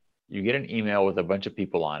you get an email with a bunch of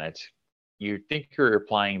people on it. You think you're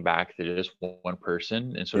replying back to just one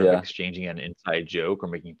person and sort of exchanging an inside joke or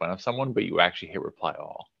making fun of someone, but you actually hit reply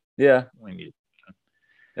all. Yeah.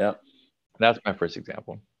 Yeah. That's my first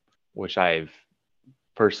example, which I've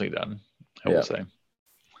personally done, I will say.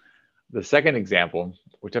 The second example,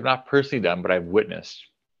 which I've not personally done, but I've witnessed,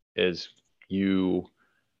 is you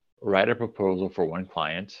write a proposal for one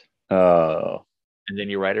client. Oh. And then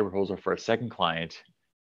you write a proposal for a second client,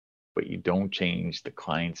 but you don't change the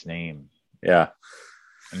client's name. Yeah.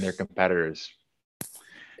 And their competitors.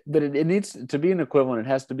 But it needs to be an equivalent. It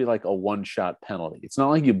has to be like a one-shot penalty. It's not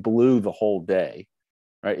like you blew the whole day,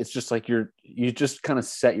 right? It's just like you just kind of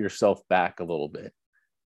set yourself back a little bit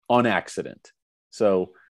on accident.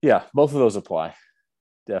 So yeah, both of those apply.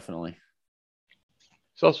 Definitely.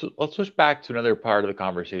 So let's switch back to another part of the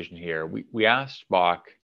conversation here. We asked Bach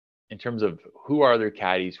in terms of who are other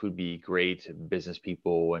caddies who would be great business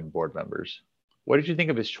people and board members. What did you think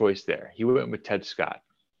of his choice there? He went with Ted Scott.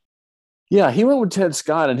 Yeah, he went with Ted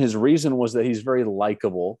Scott, and his reason was that he's very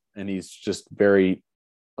likable and he's just very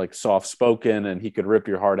like soft spoken, and he could rip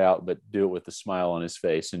your heart out, but do it with a smile on his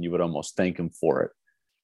face, and you would almost thank him for it.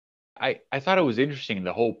 I thought it was interesting,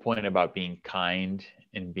 the whole point about being kind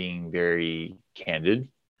and being very candid.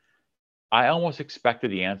 I almost expected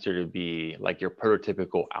the answer to be like your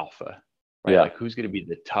prototypical alpha, right? Yeah. Like who's going to be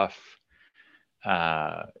the tough,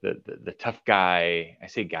 the tough guy. I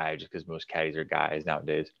say guy just because most caddies are guys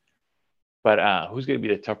nowadays. But who's going to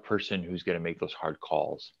be the tough person who's going to make those hard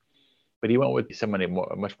calls? But he went with someone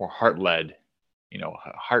a much more heart-led,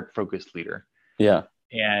 heart-focused leader. Yeah.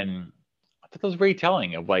 And I thought that was very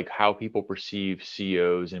telling of like how people perceive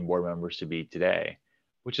CEOs and board members to be today,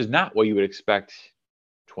 which is not what you would expect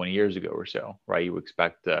 20 years ago or so, right? You would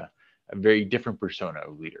expect a very different persona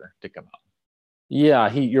of leader to come out.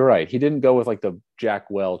 Yeah, you're right. He didn't go with like the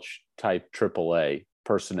Jack Welch type AAA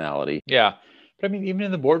personality. Yeah. But I mean, even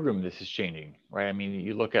in the boardroom, this is changing, right? I mean,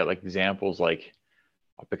 you look at like examples like,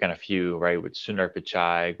 I'll pick on a few, right? With Sundar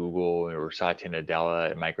Pichai, Google, or Satya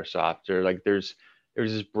Nadella at Microsoft, or like there's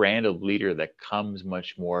this brand of leader that comes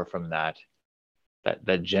much more from that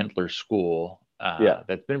gentler school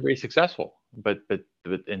that's been very successful. But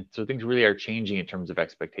and so things really are changing in terms of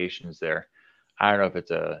expectations there. I don't know if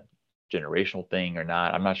it's a generational thing or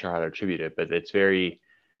not. I'm not sure how to attribute it, but it's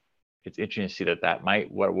interesting to see that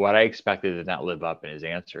might what I expected did not live up in his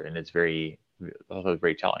answer, and it's very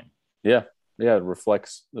telling. Yeah, it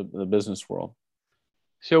reflects the business world.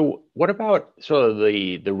 So what about sort of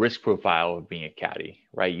the risk profile of being a caddy,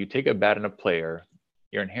 right? You take a bet on a player,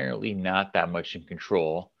 you're inherently not that much in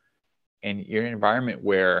control, and you're in an environment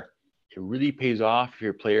where it really pays off if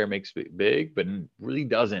your player makes it big, but really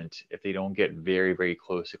doesn't if they don't get very, very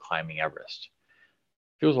close to climbing Everest.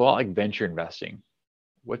 Feels a lot like venture investing.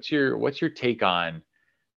 What's your take on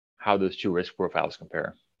how those two risk profiles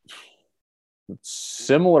compare? It's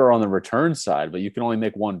similar on the return side, but you can only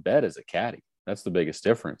make one bet as a caddy. That's the biggest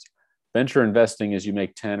difference. Venture investing is you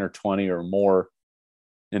make 10 or 20 or more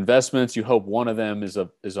investments. You hope one of them is a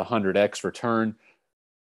 100x return.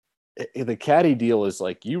 The caddy deal is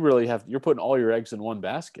like you're putting all your eggs in one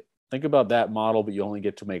basket. Think about that model, but you only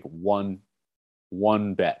get to make one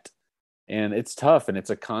bet. And it's tough, and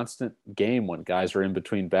it's a constant game when guys are in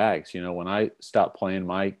between bags. When I stopped playing,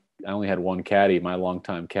 I only had one caddy, my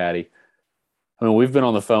longtime caddy. I mean, we've been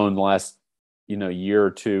on the phone the last, year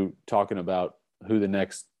or two talking about who the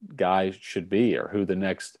next guy should be, or who the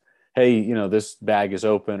next, hey, this bag is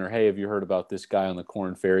open, or hey, have you heard about this guy on the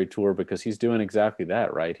Corn Ferry Tour? Because he's doing exactly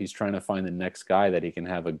that, right? He's trying to find the next guy that he can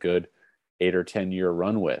have a good 8 or 10 year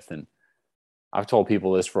run with. And I've told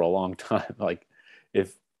people this for a long time. Like,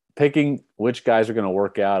 if picking which guys are going to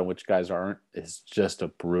work out and which guys aren't is just a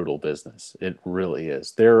brutal business. It really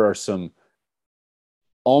is. There are some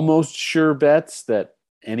almost sure bets that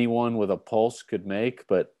anyone with a pulse could make,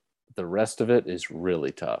 but the rest of it is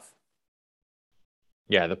really tough.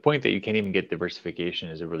 Yeah, the point that you can't even get diversification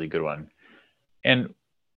is a really good one. And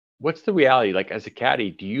what's the reality? Like as a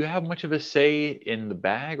caddy, do you have much of a say in the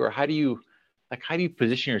bag, or how do you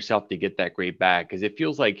position yourself to get that great bag? Because it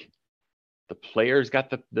feels like the player's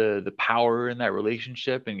got the power in that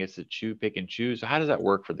relationship and gets to pick and choose. So how does that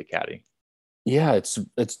work for the caddy? Yeah, it's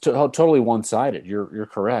totally one sided. You're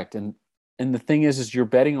correct, and the thing is you're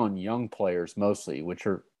betting on young players mostly, which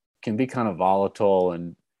can be kind of volatile,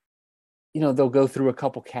 and they'll go through a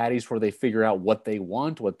couple caddies where they figure out what they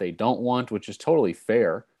want, what they don't want, which is totally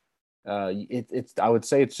fair. It's I would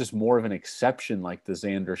say it's just more of an exception, like the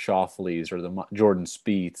Xander Schauffele's or the Jordan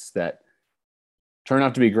Spieths, that turn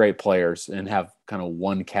out to be great players and have kind of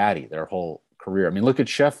one caddy their whole career. I mean, look at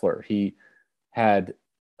Scheffler. He had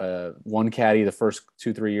one caddy the first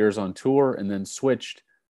 2-3 years on tour, and then switched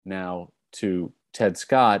now to Ted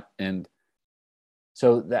Scott. And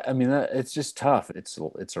so it's just tough. It's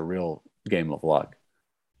a real game of luck.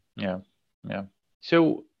 Yeah.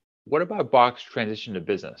 So what about Bach's transition to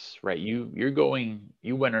business, right? You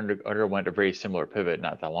underwent a very similar pivot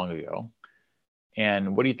not that long ago.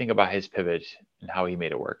 And what do you think about his pivot and how he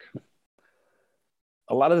made it work?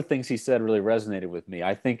 A lot of the things he said really resonated with me.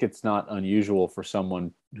 I think it's not unusual for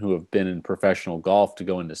someone who have been in professional golf to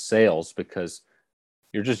go into sales, because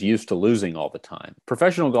you're just used to losing all the time.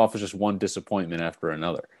 Professional golf is just one disappointment after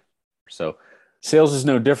another. So sales is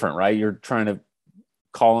no different, right? You're trying to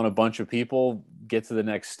call on a bunch of people, get to the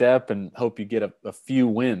next step, and hope you get a few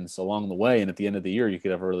wins along the way. And at the end of the year, you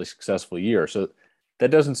could have a really successful year. So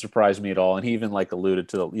that doesn't surprise me at all. And he even alluded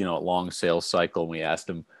to, a long sales cycle. And we asked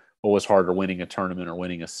him what was harder, winning a tournament or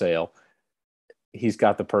winning a sale. He's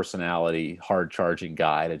got the personality, hard charging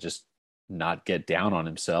guy to just not get down on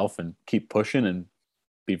himself and keep pushing and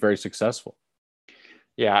be very successful.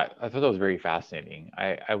 Yeah, I thought that was very fascinating.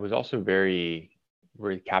 I was also very,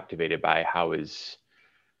 really captivated by how his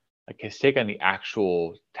take on the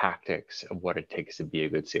actual tactics of what it takes to be a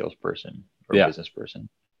good salesperson or business person.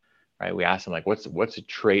 Right? We asked him like, what's a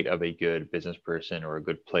trait of a good business person or a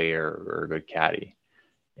good player or a good caddy?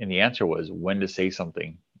 And the answer was when to say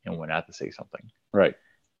something and when not to say something. Right.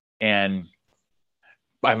 And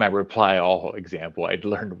by my reply all example, I'd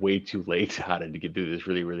learned way too late how to do this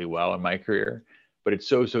really, really well in my career. But it's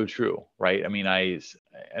so true, right? I mean,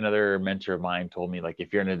 another mentor of mine told me, like,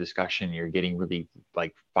 if you're in a discussion, you're getting really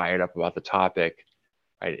like fired up about the topic,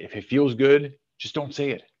 right? If it feels good, just don't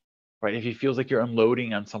say it, right? If it feels like you're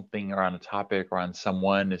unloading on something or on a topic or on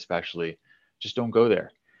someone, especially, just don't go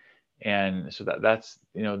there. And so that's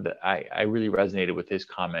I really resonated with his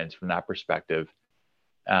comments from that perspective.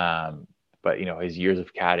 But his years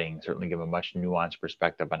of caddying certainly give a much nuanced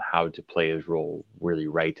perspective on how to play his role really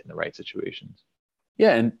right in the right situations.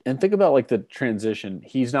 Yeah, and think about like the transition.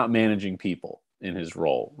 He's not managing people in his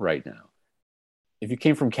role right now. If you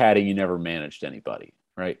came from caddying, you never managed anybody,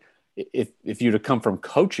 right? If you'd have come from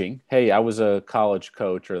coaching, hey, I was a college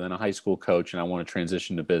coach or then a high school coach and I want to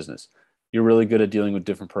transition to business. You're really good at dealing with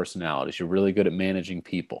different personalities. You're really good at managing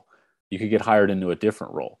people. You could get hired into a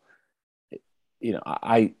different role.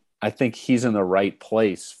 I think he's in the right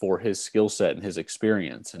place for his skill set and his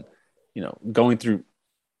experience. And, going through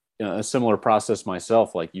a similar process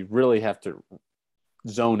myself, like you really have to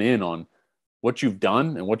zone in on what you've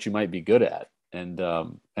done and what you might be good at. And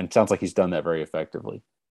it sounds like he's done that very effectively.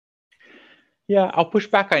 Yeah, I'll push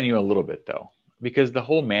back on you a little bit though, because the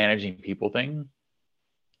whole managing people thing,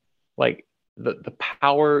 like the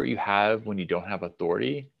power you have when you don't have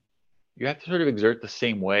authority, you have to sort of exert the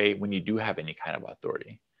same way when you do have any kind of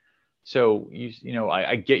authority. So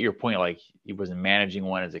I get your point. Like he wasn't managing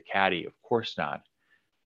one as a caddy, of course not.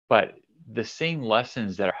 But the same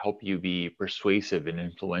lessons that help you be persuasive and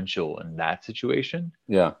influential in that situation,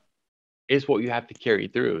 is what you have to carry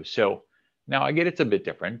through. So now I get it's a bit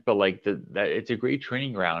different, but like that it's a great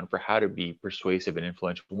training ground for how to be persuasive and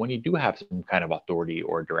influential when you do have some kind of authority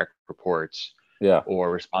or direct reports,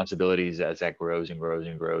 or responsibilities as that grows and grows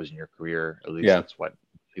and grows in your career. At least that's what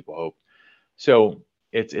people hope. So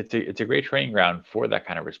it's a great training ground for that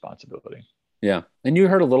kind of responsibility. Yeah, and you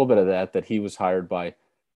heard a little bit of that he was hired by,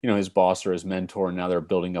 his boss or his mentor, and now they're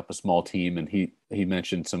building up a small team. And he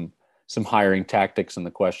mentioned some hiring tactics and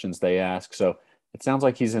the questions they ask. So it sounds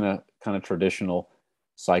like he's in a kind of traditional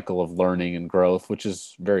cycle of learning and growth, which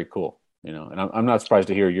is very cool. And I'm not surprised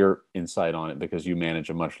to hear your insight on it because you manage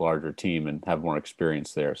a much larger team and have more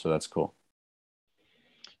experience there. So that's cool.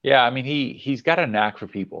 Yeah, I mean he's got a knack for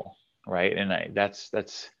people, right? And that's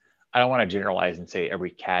I don't want to generalize and say every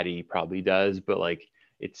caddy probably does, but like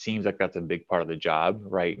it seems like that's a big part of the job,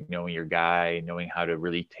 right? Knowing your guy, knowing how to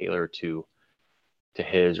really tailor to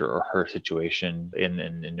his or her situation,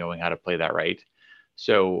 and knowing how to play that right.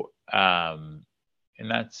 So and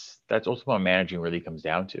that's also what managing really comes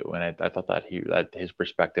down to. And I thought that his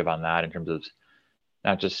perspective on that in terms of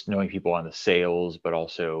not just knowing people on the sales, but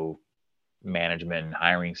also management and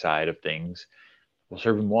hiring side of things will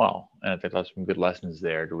serve him well. And I think that's some good lessons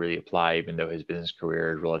there to really apply, even though his business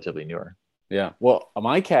career is relatively newer. Yeah. Well,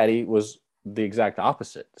 my caddy was the exact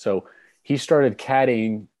opposite. So he started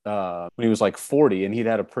caddying when he was like 40, and he'd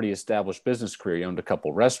had a pretty established business career. He owned a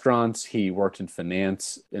couple restaurants. He worked in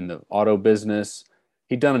finance in the auto business.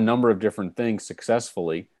 He'd done a number of different things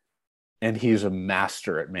successfully, and he's a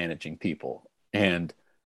master at managing people and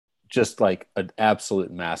just like an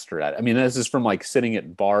absolute master at it. I mean, this is from like sitting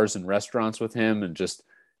at bars and restaurants with him and just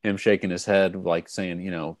him shaking his head, like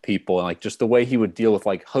saying, people, and like just the way he would deal with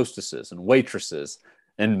like hostesses and waitresses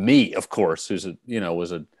and me, of course, who's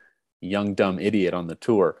was a young, dumb idiot on the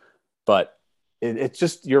tour. But it's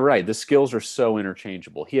just, you're right. The skills are so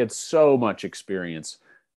interchangeable. He had so much experience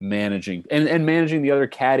managing and managing the other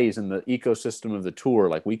caddies in the ecosystem of the tour.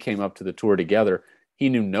 Like we came up to the tour together. He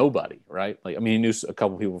knew nobody, right? Like, I mean, he knew a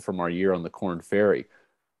couple people from our year on the Corn Ferry,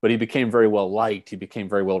 but he became very well liked. He became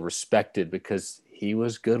very well respected because he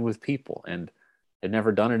was good with people and had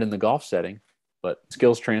never done it in the golf setting, but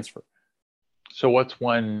skills transfer. So what's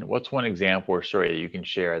one example or story that you can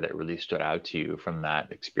share that really stood out to you from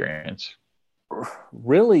that experience?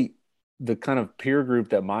 Really, the kind of peer group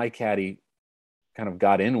that my caddy kind of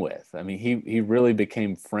got in with. I mean, he really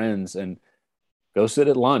became friends and go sit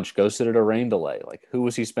at lunch, go sit at a rain delay. Like, who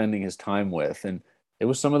was he spending his time with? And it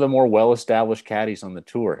was some of the more well-established caddies on the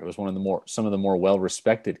tour. It was some of the more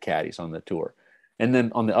well-respected caddies on the tour. And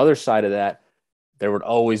then on the other side of that, there would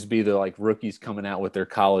always be the like rookies coming out with their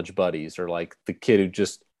college buddies, or like the kid who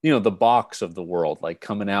just, the Box of the world, like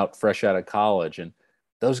coming out fresh out of college. And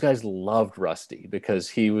those guys loved Rusty because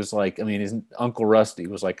he was like, I mean, his Uncle Rusty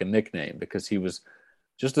was like a nickname because he was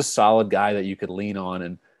just a solid guy that you could lean on.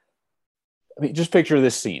 And I mean, just picture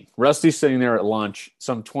this scene. Rusty's sitting there at lunch.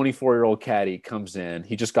 Some 24-year-old caddy comes in.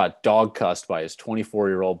 He just got dog cussed by his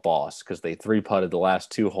 24-year-old boss because they 3-putted the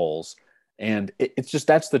last 2 holes. And it's just,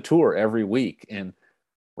 that's the tour every week. And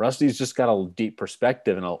Rusty's just got a deep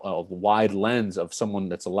perspective and a wide lens of someone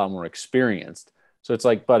that's a lot more experienced. So it's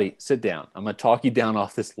like, buddy, sit down. I'm going to talk you down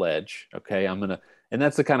off this ledge. Okay. And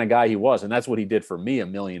that's the kind of guy he was. And that's what he did for me a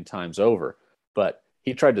million times over. But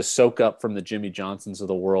he tried to soak up from the Jimmy Johnsons of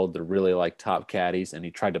the world, the really like top caddies. And he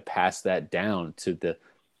tried to pass that down to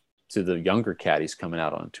the younger caddies coming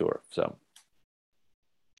out on tour. So.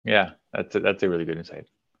 Yeah, that's a really good insight.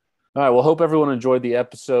 All right. Well, hope everyone enjoyed the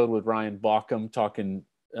episode with Ryan Baucom talking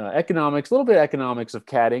economics, a little bit of economics of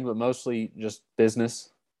caddying, but mostly just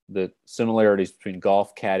business, the similarities between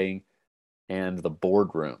golf, caddying, and the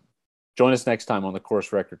boardroom. Join us next time on the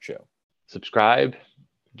Course Record Show. Subscribe,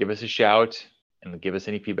 give us a shout, and give us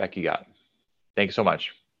any feedback you got. Thank you so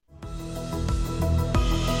much.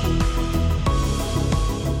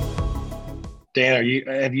 Dan,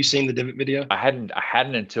 have you seen the divot video? I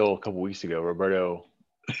hadn't until a couple weeks ago. Roberto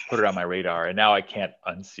put it on my radar, and now I can't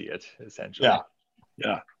unsee it, essentially.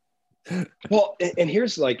 Yeah. Well, and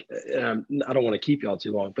here's like, I don't want to keep y'all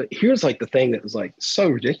too long, but here's like the thing that was like so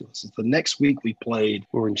ridiculous. The next week we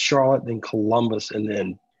were in Charlotte, then Columbus, and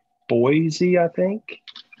then Boise, I think.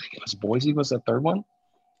 It was Boise was the third one.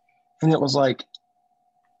 And it was like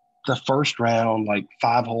the first round, like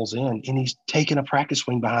 5 holes in, and he's taking a practice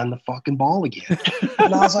swing behind the fucking ball again.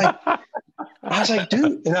 And I was like,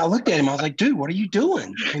 dude, and I looked at him, I was like, dude, what are you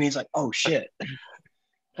doing? And he's like, oh shit.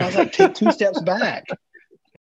 I was like, take 2 steps back.